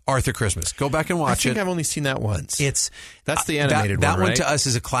funny. Arthur Christmas. Go back and watch it. I think I've only seen that once. That's the one, animated right? That one right? to us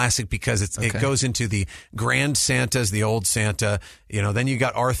is a classic because it goes into the grand Santas, the old Santa. You know, then you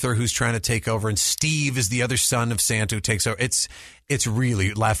got Arthur who's trying to take over, and Steve is the other son of Santa who takes over. It's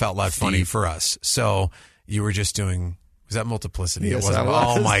really laugh out loud funny for us. So you were just doing. Was that multiplicity? Yes, it wasn't. I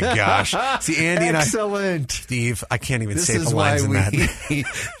was. Oh my gosh! See, Andy and Excellent. Steve, I can't even say the lines in that.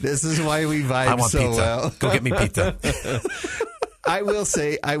 This is why we vibe I want so pizza. well. Go get me pizza. I will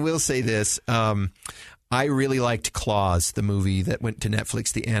say this. I really liked Claus, the movie that went to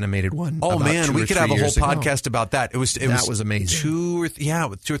Netflix, the animated one. Oh man, we could have a whole podcast ago. about that. It was amazing. 2 or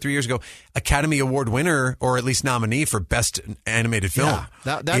 3 years ago, Academy Award winner or at least nominee for Best Animated Film.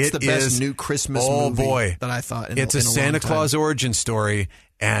 Yeah, that's the best new Christmas movie that I thought. It's a Santa Claus origin story,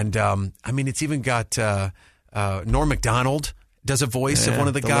 and I mean, it's even got Norm Macdonald. Does a voice of one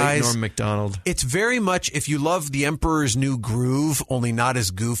of the guys. Late Norm Macdonald. It's very much, if you love The Emperor's New Groove, only not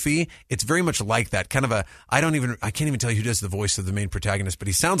as goofy, it's very much like that. Kind of I can't even tell you who does the voice of the main protagonist, but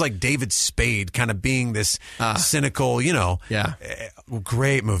he sounds like David Spade, kind of being this cynical,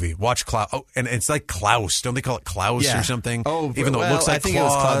 great movie. Watch Klaus. Oh, and it's like Klaus. Don't they call it Klaus or something? Oh, even though it looks like I think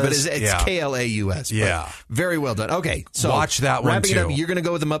Claus. it was Klaus, but it's Klaus. Yeah. Very well done. Okay, so watch that one wrapping too. It up, you're going to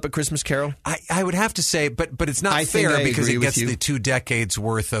go with the Muppet Christmas Carol? I would have to say, but it's not fair because it gets the 2 decades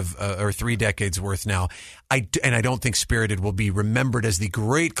worth of or 3 decades worth now. I don't think Spirited will be remembered as the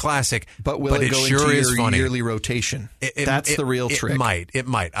great classic, but will it go sure into your funny. yearly rotation? That's the real trick. It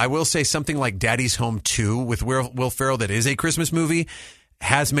might. I will say something like Daddy's Home 2 with Will Ferrell, that is a Christmas movie,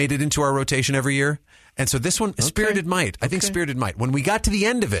 has made it into our rotation every year. And so this one, Spirited might. I think Spirited might. When we got to the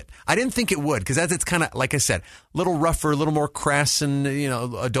end of it, I didn't think it would, because it's kind of, like I said, a little rougher, a little more crass and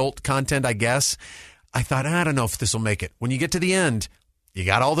adult content, I guess. I thought, I don't know if this will make it. When you get to the end, you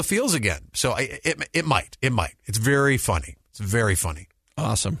got all the feels again. So it might. It's very funny. It's very funny.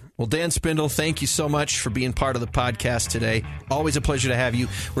 Awesome. Well, Dan Spindle, thank you so much for being part of the podcast today. Always a pleasure to have you.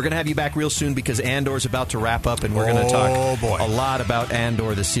 We're going to have you back real soon because Andor's about to wrap up, and we're going to talk a lot about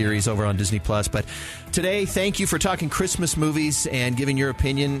Andor, the series over on Disney+. But today, thank you for talking Christmas movies and giving your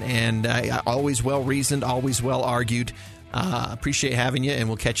opinion, and always well-reasoned, always well-argued. Appreciate having you, and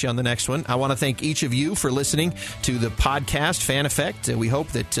we'll catch you on the next one. I want to thank each of you for listening to the podcast, Fan Effect. We hope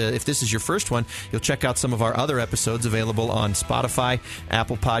that if this is your first one, you'll check out some of our other episodes available on Spotify,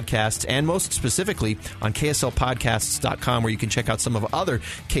 Apple Podcasts, and most specifically on KSLPodcasts.com, where you can check out some of other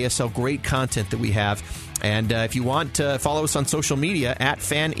KSL great content that we have. And if you want to follow us on social media, at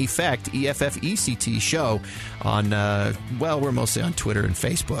Fan Effect, EFFECT show on, we're mostly on Twitter and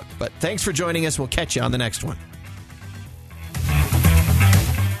Facebook. But thanks for joining us. We'll catch you on the next one.